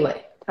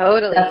anyway,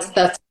 that's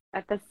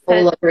a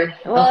whole other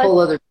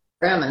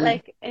program.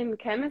 Like in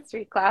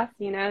chemistry class,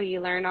 you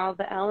learn all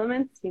the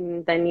elements,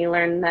 and then you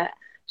learn the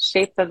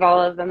shape of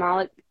all of the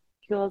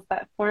molecules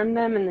that form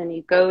them, and then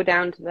you go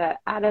down to the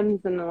atoms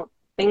and the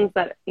things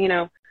that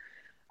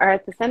are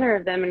at the center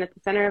of them, and at the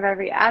center of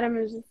every atom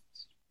is just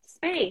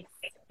space.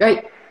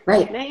 Right.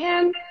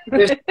 Man.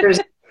 There's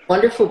a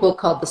wonderful book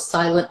called The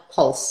Silent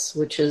Pulse,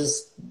 which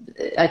is,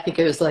 I think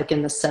it was like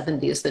in the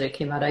 70s that it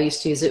came out. I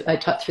used to use it. I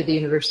taught through the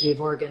University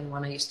of Oregon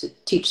when I used to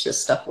teach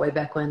this stuff way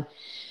back when,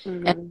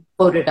 and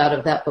quoted out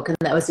of that book. And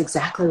that was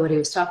exactly what he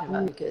was talking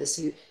about, because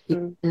you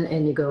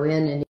and you go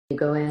in and you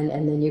go in,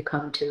 and then you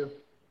come to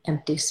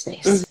empty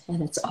space,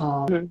 and it's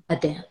all a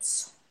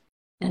dance.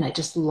 And I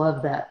just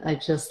love that.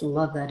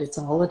 It's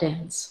all a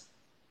dance.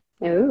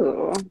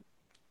 Ooh.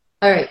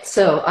 All right,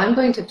 so I'm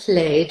going to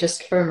play,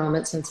 just for a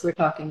moment, since we're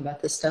talking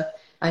about this stuff,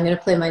 I'm going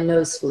to play my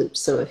nose flute.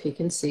 So if you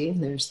can see,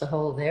 there's the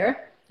hole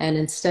there. And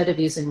instead of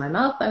using my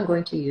mouth, I'm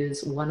going to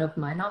use one of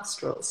my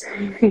nostrils.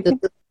 This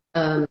is,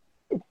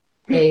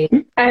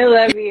 I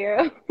love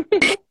you.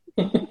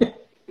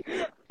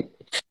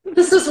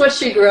 This is what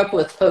she grew up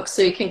with, folks,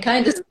 so you can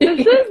kind of see.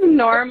 This is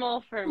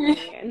normal for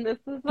me, and this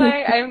is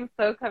why I'm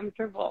so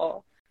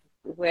comfortable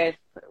with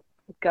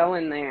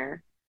going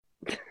there.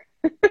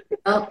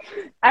 Oh.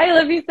 I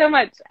love you so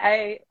much.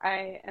 I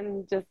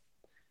am just,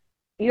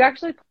 you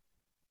actually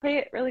play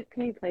it really,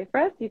 can you play for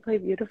us? You play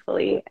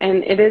beautifully,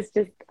 and it is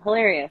just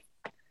hilarious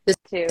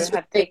to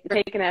have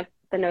taken up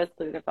the nose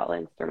flute of all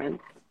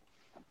instruments.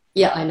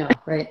 Yeah, I know,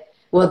 right?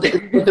 Well,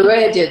 the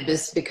way I did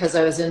this, because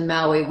I was in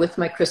Maui with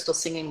my crystal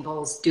singing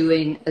bowls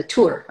doing a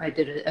tour. I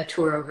did a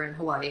tour over in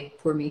Hawaii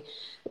for me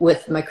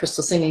with my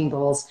crystal singing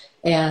bowls,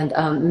 and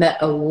met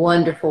a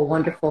wonderful,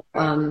 wonderful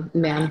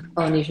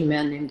Polynesian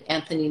man named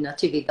Anthony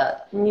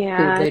Natividad.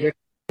 Yeah, who later,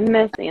 I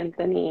miss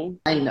Anthony.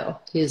 I know.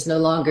 He is no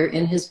longer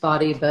in his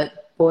body,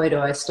 but boy, do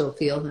I still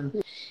feel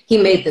him. He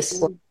made this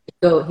for me.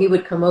 So he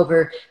would come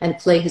over and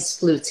play his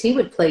flutes. He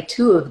would play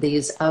 2 of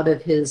these out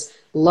of his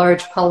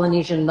large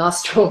Polynesian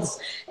nostrils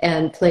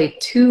and play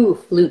 2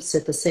 flutes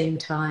at the same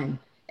time.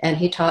 And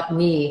he taught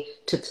me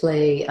to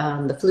play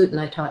the flute, and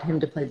I taught him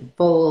to play the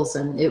bowls,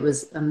 and it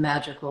was a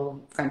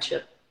magical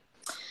friendship.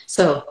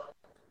 So,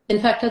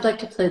 in fact, I'd like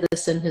to play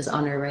this in his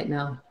honor right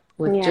now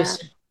with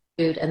just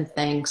gratitude and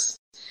thanks.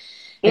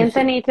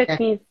 Anthony took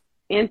me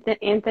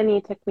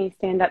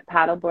stand-up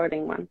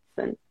paddleboarding once,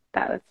 and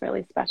that was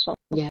really special.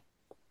 Yeah.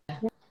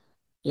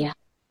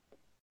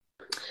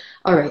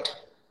 All right.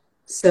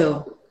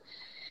 So,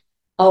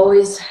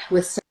 always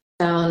with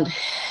sound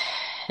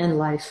and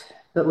life,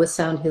 but with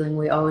sound healing,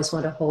 we always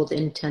want to hold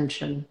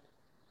intention,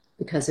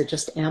 because it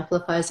just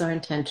amplifies our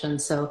intention.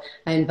 So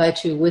I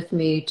invite you with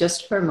me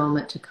just for a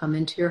moment to come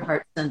into your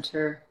heart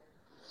center.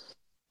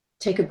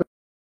 Take a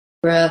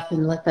breath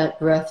and let that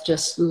breath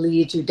just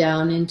lead you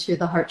down into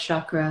the heart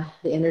chakra,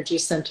 the energy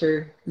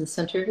center, the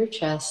center of your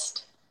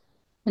chest,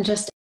 and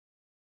just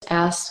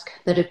ask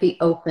that it be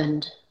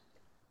opened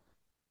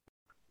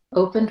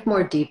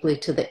more deeply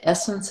to the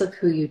essence of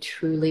who you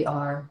truly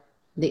are,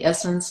 the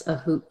essence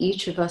of who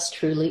each of us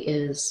truly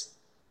is,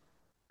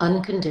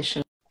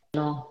 unconditional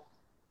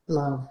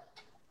love.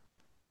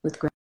 With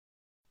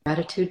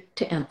gratitude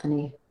to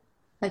Anthony,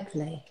 I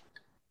play.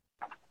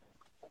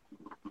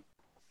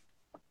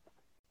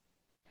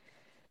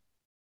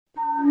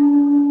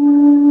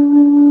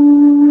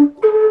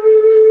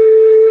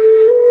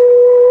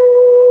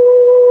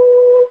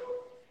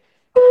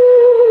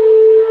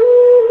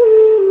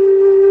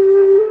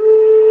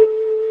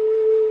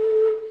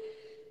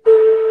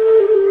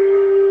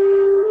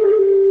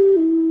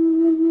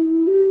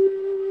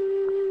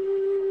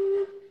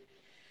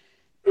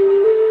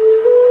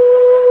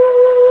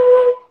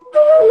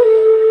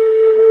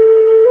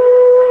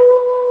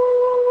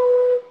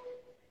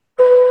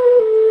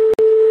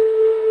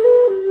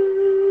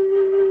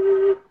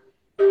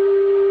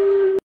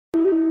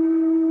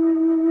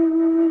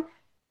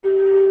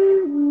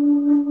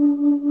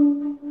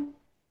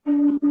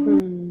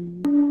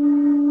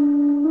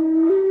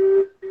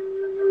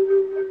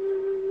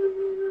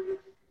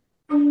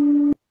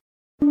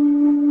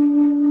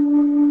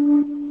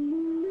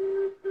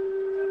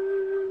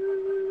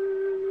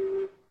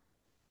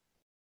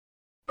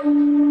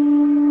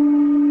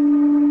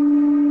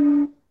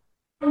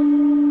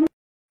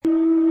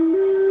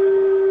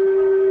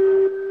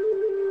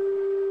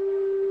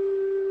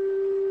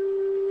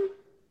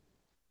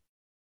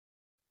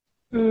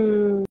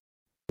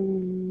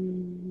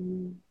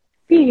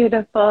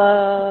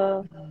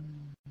 beautiful.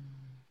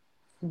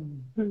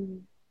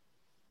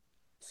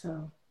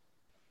 So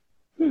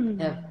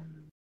I have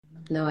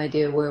no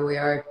idea where we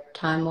are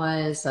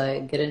time-wise.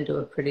 I get into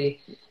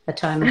a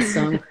time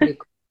zone pretty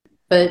quick.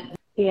 But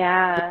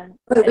Yeah,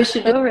 what we it's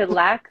should so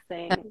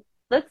relaxing.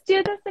 Let's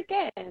do this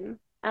again.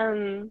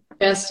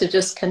 chance to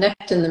just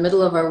connect in the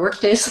middle of our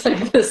workdays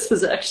like this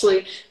is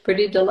actually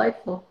pretty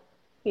delightful.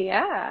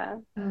 Yeah.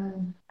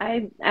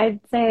 I'd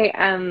say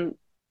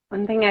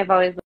one thing I've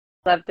always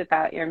loved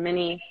about your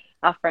mini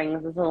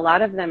offerings is a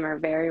lot of them are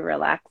very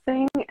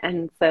relaxing,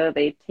 and so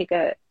they take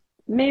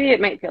maybe it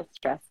might feel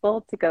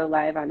stressful to go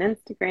live on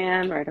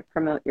Instagram or to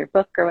promote your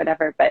book or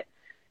whatever, but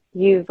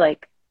you've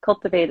like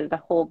cultivated a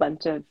whole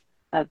bunch of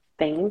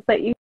things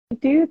that you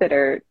do that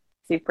are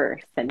super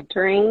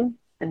centering,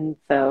 and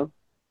so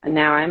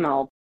now I'm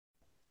all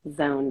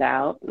zoned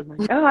out. I'm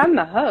like, oh, I'm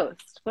the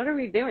host. What are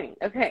we doing?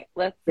 Okay,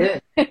 let's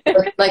Good.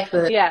 Like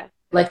the yeah.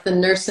 Like the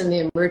nurse in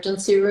the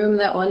emergency room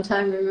that one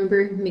time,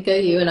 remember, Mika,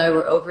 you and I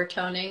were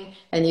overtoning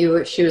and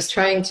she was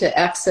trying to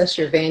access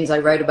your veins. I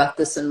write about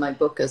this in my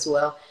book as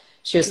well.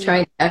 She was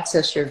trying to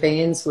access your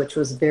veins, which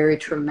was very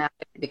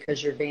traumatic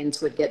because your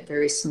veins would get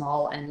very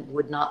small and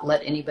would not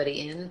let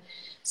anybody in.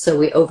 So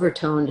we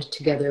overtoned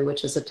together,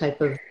 which is a type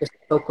of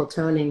vocal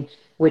toning,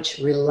 which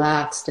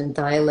relaxed and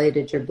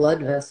dilated your blood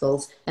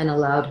vessels and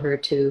allowed her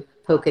to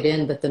poke it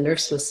in. But the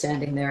nurse was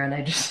standing there and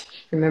I just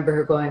remember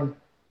her going,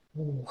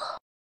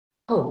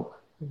 oh,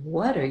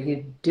 what are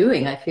you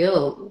doing? I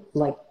feel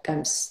like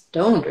I'm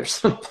stoned or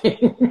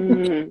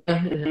something.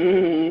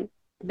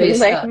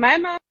 Like my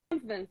mom's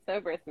been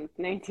sober since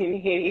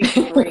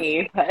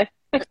 1983, but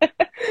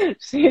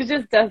she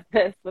just does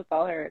this with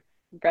all her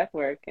breath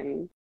work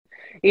and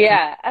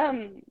yeah,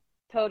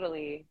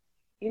 totally.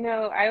 You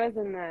know, I was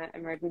in the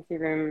emergency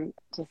room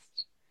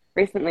just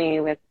recently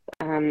with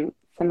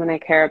someone I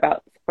care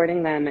about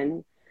supporting them,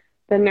 and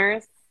the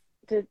nurse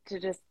to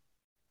just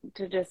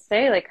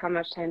say like how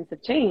much times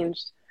have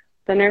changed,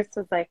 the nurse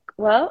was like,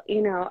 well,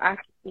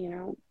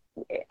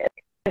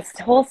 this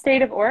whole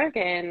state of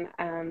Oregon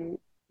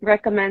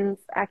recommends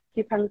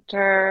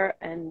acupuncture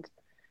and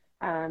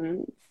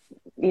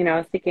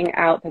seeking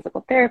out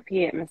physical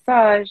therapy and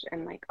massage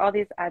and like all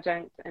these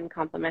adjunct and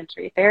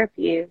complementary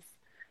therapies.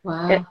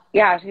 Wow.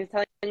 She was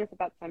telling us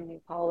about some new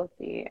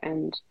policy,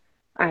 and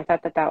I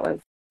thought that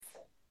was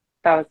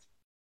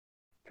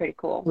pretty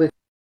cool. We've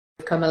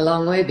come a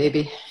long way,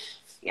 baby.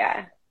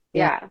 Yeah.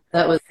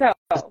 That was so.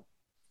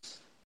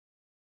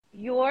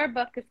 Your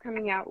book is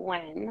coming out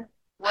when?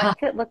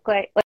 What's it look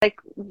like?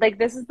 Like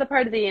this is the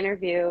part of the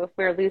interview. If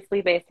we're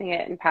loosely basing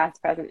it in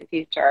past, present, and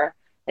future,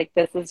 like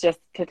this is just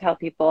to tell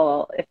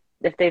people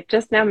if they've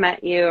just now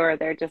met you or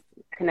they're just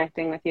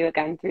connecting with you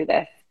again through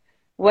this,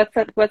 what's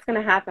going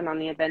to happen on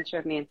the adventure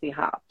of Nancy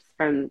Hops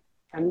from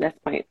this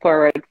point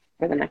forward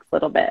for the next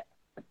little bit?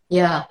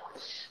 Yeah.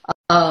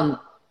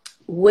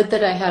 Would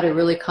that I had a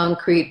really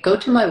concrete, go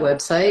to my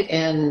website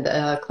and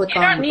click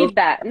on. You don't need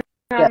that.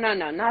 No,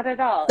 not at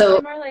all. So,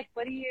 it's more like,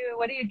 what are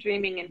you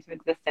dreaming into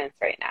existence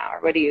right now?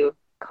 Or what are you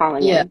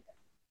calling in?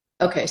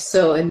 Okay,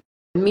 so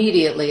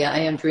immediately I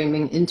am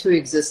dreaming into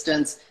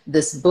existence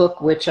this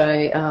book, which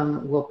I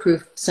will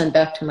send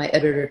back to my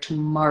editor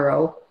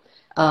tomorrow.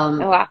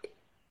 Wow.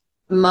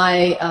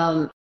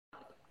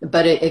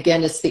 But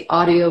again, it's the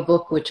audio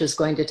book, which is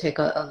going to take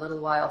a little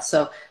while.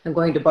 So I'm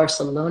going to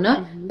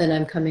Barcelona, then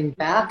I'm coming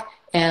back.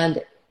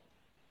 And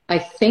I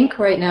think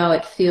right now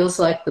it feels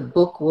like the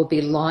book will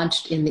be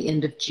launched in the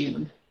end of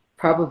June,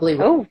 probably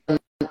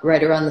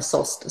right around the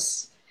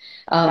solstice.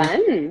 My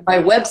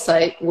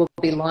website will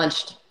be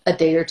launched a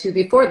day or two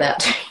before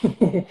that.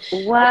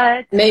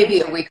 What? Maybe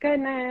a week.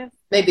 Goodness.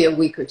 Maybe a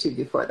week or two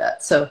before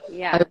that. So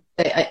yeah.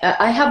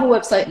 I have a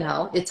website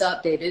now. It's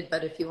outdated,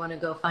 but if you want to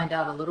go find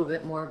out a little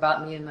bit more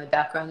about me and my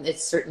background,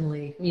 it's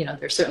certainly,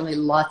 there's certainly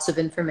lots of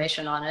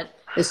information on it.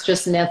 It's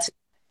just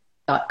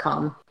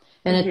nancy.com.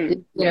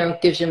 And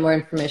it gives you more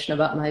information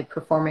about my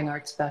performing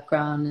arts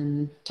background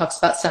and talks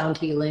about sound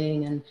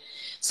healing. And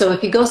so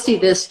if you go see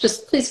this,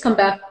 just please come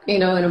back,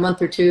 in a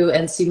month or two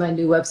and see my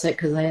new website,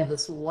 because I have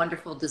this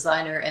wonderful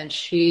designer and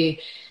she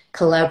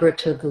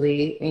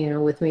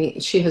collaboratively, with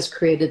me, she has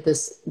created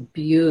this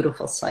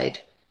beautiful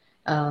site.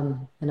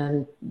 And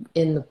I'm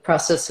in the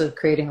process of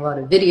creating a lot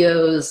of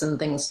videos and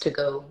things to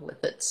go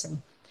with it. So,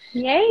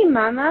 yay,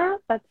 Mama!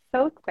 That's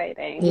so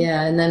exciting.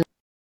 Yeah, and then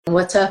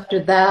what's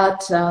after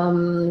that,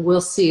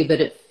 we'll see.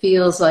 But it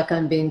feels like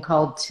I'm being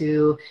called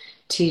to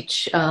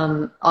teach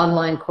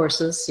online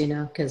courses,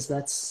 because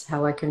that's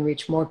how I can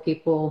reach more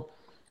people.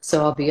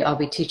 So I'll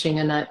be teaching,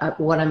 and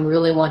what I'm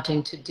really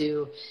wanting to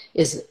do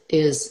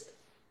is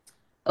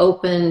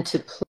open to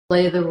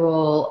play the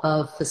role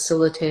of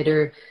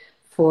facilitator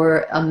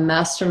for a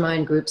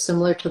mastermind group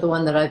similar to the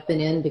one that I've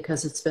been in,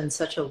 because it's been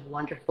such a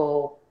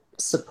wonderful,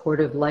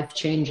 supportive,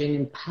 life-changing,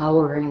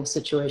 empowering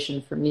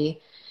situation for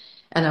me.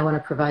 And I want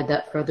to provide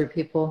that for other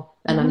people.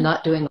 And I'm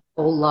not doing a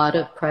whole lot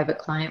of private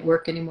client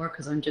work anymore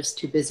because I'm just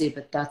too busy,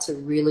 but that's a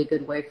really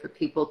good way for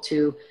people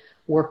to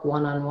work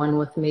one-on-one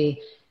with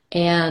me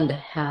and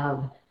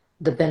have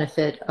the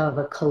benefit of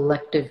a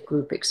collective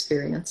group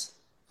experience.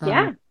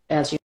 Yeah.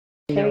 As you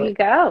There know, you it's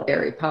go.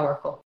 very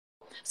powerful.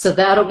 So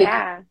that'll be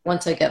Yeah.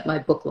 once I get my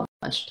book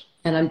launched.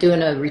 And I'm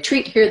doing a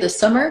retreat here this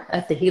summer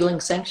at the Healing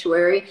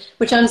Sanctuary,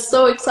 which I'm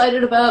so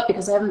excited about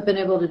because I haven't been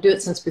able to do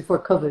it since before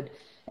COVID.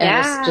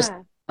 And it's just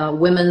Yeah. a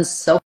women's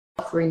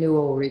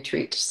self-renewal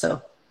retreat.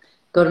 So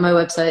go to my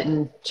website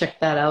and check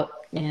that out.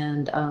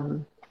 And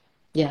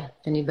yeah, if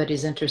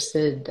anybody's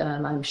interested,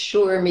 I'm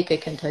sure Mika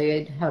can tell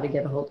you how to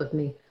get a hold of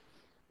me.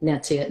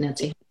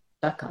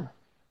 Nancy@nancy.com.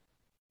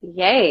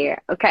 Yay.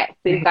 Okay.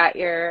 So you've got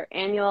your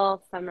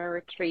annual summer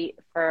retreat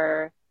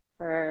for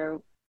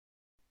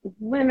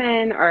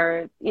women,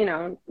 or, you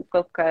know,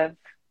 folk of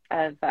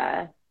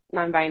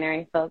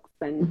non-binary folks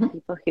and Mm-hmm.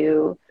 people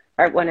who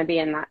want to be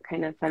in that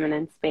kind of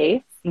feminine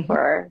space Mm-hmm.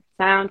 for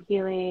sound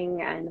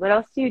healing. And what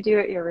else do you do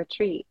at your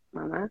retreat,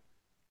 Mama?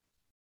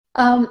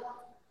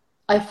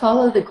 I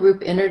follow the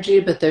group energy,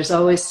 but there's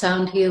always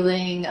sound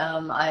healing.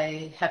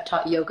 I have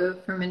taught yoga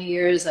for many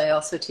years. I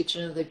also teach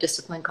another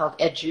discipline called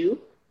Edu,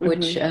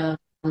 which Mm-hmm.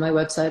 on my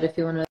website, if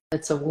you want to,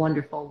 it's a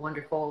wonderful,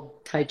 wonderful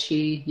Tai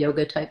Chi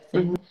yoga type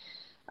thing.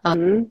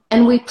 Mm-hmm.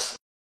 And we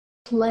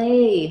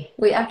play.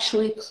 We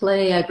actually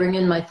play. I bring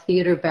in my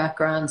theater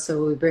background,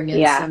 so we bring in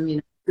Yeah.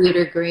 some,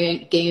 theater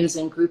games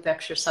and group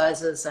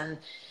exercises,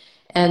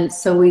 and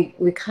so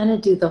we kind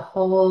of do the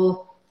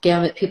whole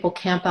gamut. People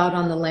camp out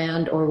on the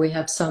land, or we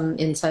have some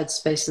inside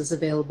spaces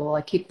available.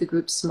 I keep the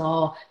group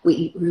small. We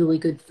eat really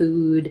good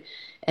food,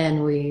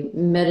 and we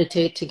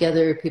meditate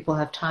together. People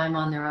have time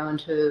on their own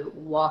to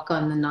walk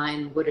on the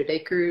 9 wooded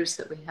acres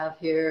that we have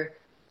here,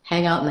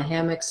 hang out in the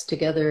hammocks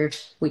together.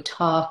 We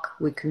talk,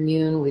 we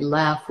commune, we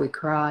laugh, we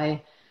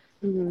cry.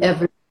 Mm-hmm.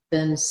 Everything's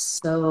been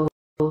so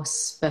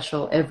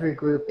special. Every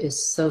group is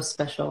so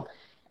special.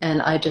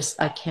 And I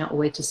can't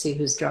wait to see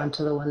who's drawn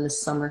to the one this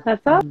summer.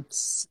 That's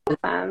So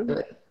awesome.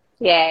 good.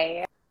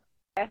 Yay.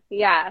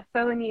 Yeah.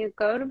 So when you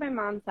go to my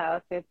mom's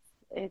house, it's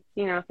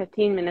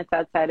 15 minutes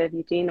outside of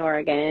Eugene,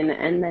 Oregon,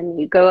 and then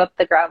you go up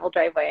the gravel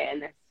driveway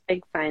and there's a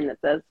big sign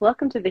that says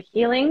 "Welcome to the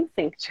Healing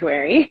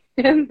Sanctuary."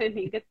 And then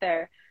you get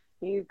there,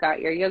 you've got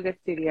your yoga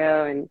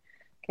studio and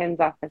Ken's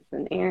office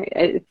and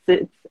area.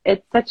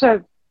 It's such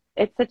a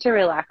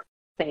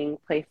relaxing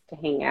place to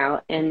hang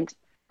out. And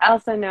I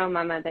also know,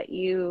 Mama, that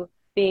you,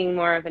 being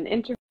more of an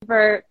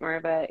introvert, more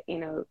of a,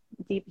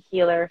 deep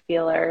healer,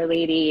 feeler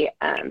lady,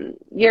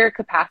 your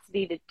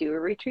capacity to do a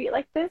retreat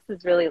like this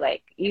is really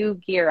like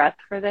you gear up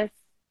for this.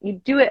 You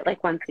do it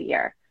like once a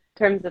year in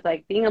terms of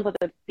like being able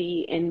to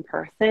be in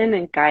person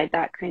and guide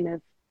that kind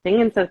of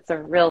thing. And so it's a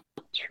real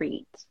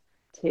treat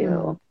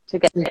to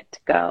get it to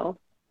go.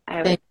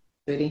 Thank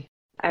you, Judy.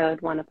 I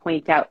would want to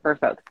point out for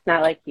folks. It's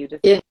not like you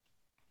just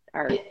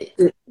are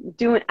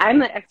doing. I'm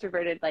the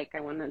extroverted, like I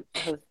want to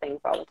host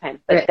things all the time,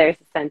 but there's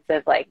a sense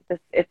of like this.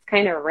 It's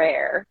kind of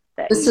rare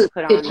that you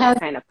put on this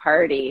kind of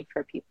party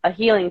for people, a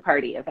healing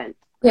party event.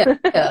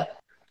 Yeah.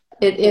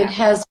 It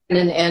has been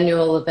an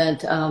annual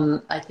event.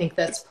 I think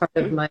that's part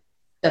of my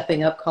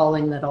stepping up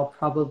calling, that I'll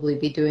probably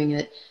be doing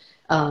it.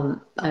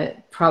 I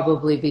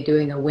probably be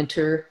doing a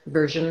winter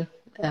version.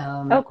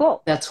 Oh,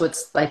 cool. That's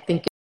what's, I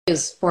think,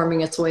 is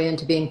forming its way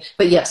into being.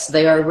 But yes,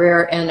 they are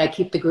rare, and I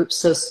keep the groups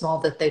so small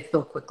that they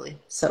fill quickly.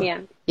 So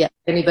yeah, if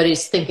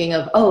anybody's thinking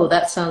of, oh,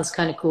 that sounds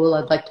kind of cool,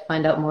 I'd like to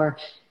find out more,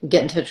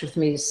 get in touch with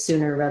me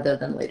sooner rather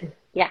than later.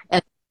 Yeah.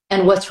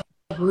 And what's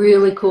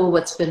really cool,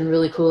 what's been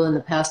really cool in the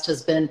past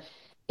has been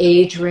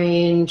age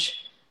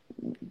range,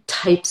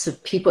 types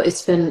of people.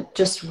 It's been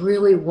just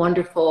really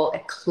wonderful,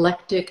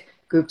 eclectic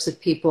groups of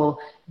people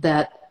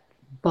that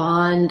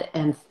bond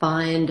and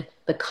find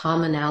the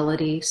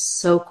commonality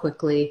so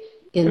quickly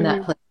in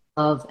that place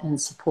of love and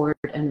support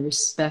and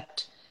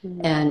respect.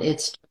 And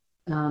it's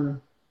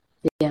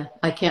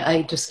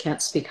I just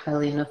can't speak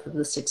highly enough of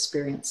this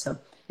experience. So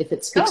if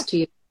it speaks to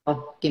you,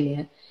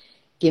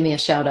 give me a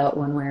shout out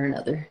one way or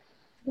another.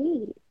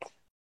 Sweet.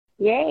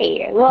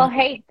 Yay. Well,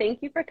 hey,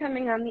 thank you for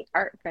coming on the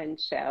Art Friend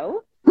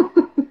Show.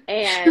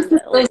 And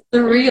so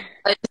surreal.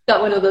 I just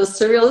got one of those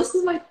surreal. This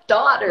is my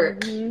daughter.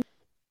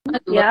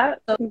 Yeah,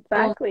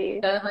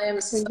 exactly. I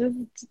am so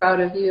proud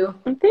of you.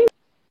 Thanks,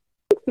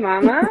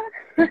 Mama.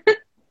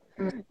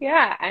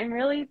 Yeah, I'm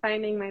really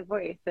finding my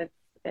voice.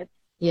 It's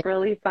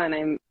really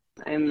fun.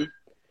 I'm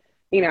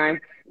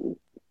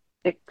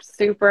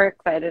super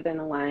excited and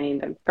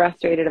aligned. I'm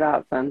frustrated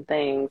about some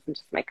things and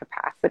just my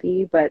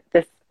capacity, but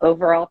this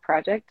overall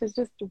project is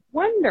just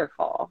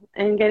wonderful.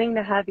 And getting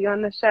to have you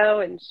on the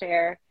show and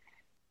share,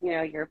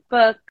 your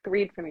book,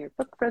 read from your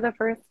book for the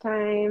first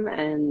time,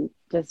 and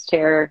just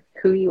share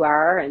who you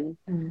are, and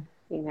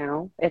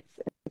it's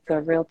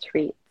a real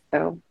treat.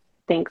 So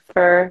thanks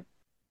for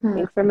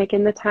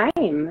making the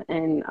time,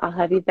 and I'll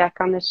have you back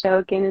on the show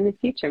again in the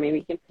future. Maybe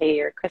you can pay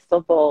your crystal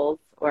bowls,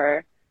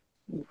 or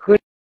who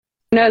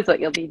knows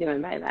what you'll be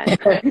doing by then.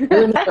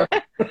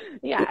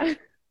 Yeah.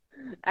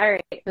 All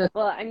right.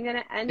 Well, I'm going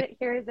to end it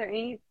here. Is there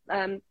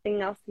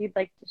anything else you'd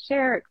like to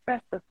share or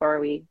express before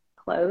we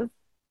close?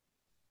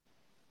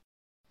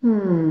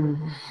 I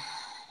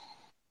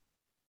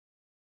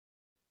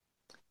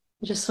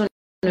just want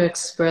to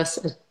express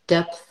a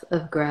depth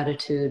of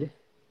gratitude,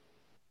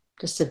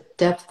 just a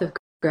depth of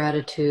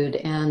gratitude,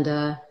 and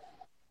a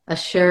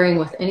sharing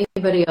with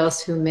anybody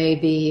else who may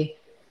be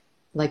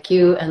like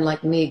you and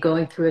like me,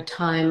 going through a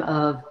time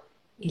of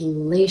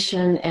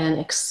elation and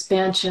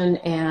expansion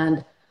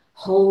and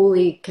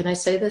holy, can I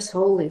say this?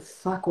 Holy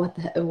fuck,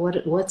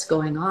 what's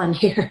going on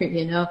here?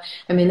 You know,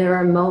 I mean, there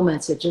are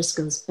moments it just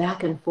goes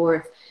back and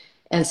forth.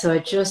 And so I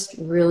just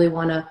really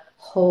want to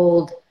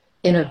hold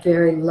in a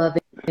very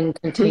loving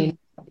container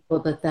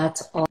that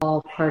that's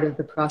all part of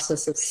the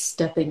process of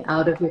stepping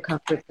out of your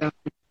comfort zone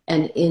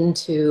and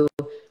into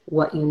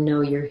what you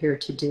know you're here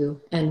to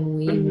do. And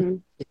we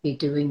need to be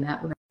doing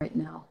that right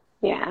now.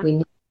 Yeah.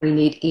 We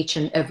need each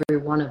and every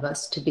one of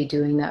us to be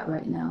doing that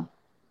right now.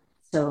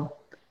 So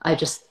I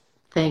just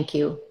thank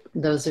you,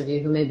 those of you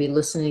who may be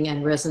listening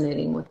and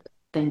resonating with it.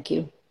 Thank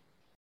you.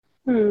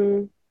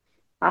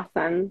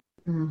 Awesome.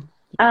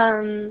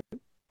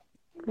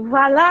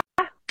 Voila.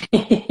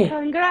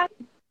 Congrats.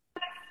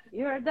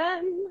 You're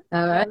done.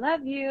 All right. I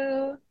love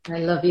you. I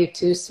love you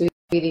too,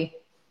 sweetie.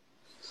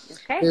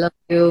 Okay. I love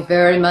you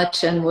very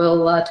much, and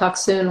we'll talk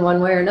soon one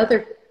way or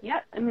another.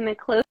 Yep. I'm going to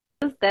close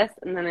this,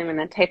 and then I'm going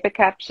to type a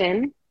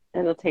caption.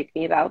 It'll take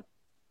me about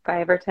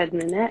 5 or 10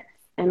 minutes,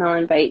 and I'll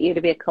invite you to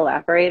be a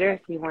collaborator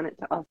if you want it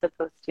to also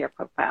post to your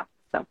profile.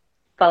 So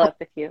follow up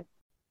with you.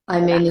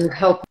 I may need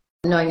help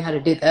knowing how to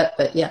do that,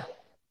 but yeah.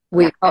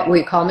 Will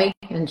you call me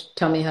and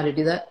tell me how to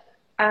do that?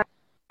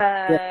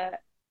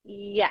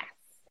 Yes.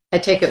 I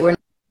take it we're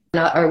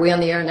not. Are we on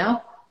the air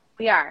now?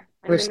 We are.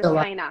 We're still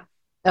sign off.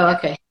 Oh,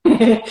 okay.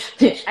 I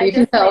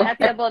just might not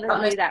be able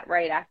to do that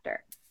right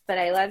after. But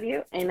I love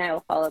you, and I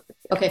will follow up with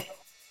you. Okay.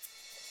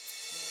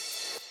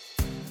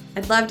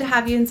 I'd love to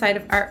have you inside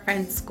of Art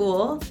Friends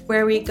School,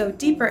 where we go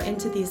deeper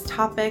into these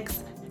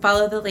topics.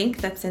 Follow the link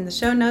that's in the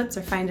show notes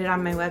or find it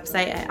on my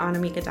website at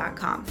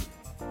annamieka.com.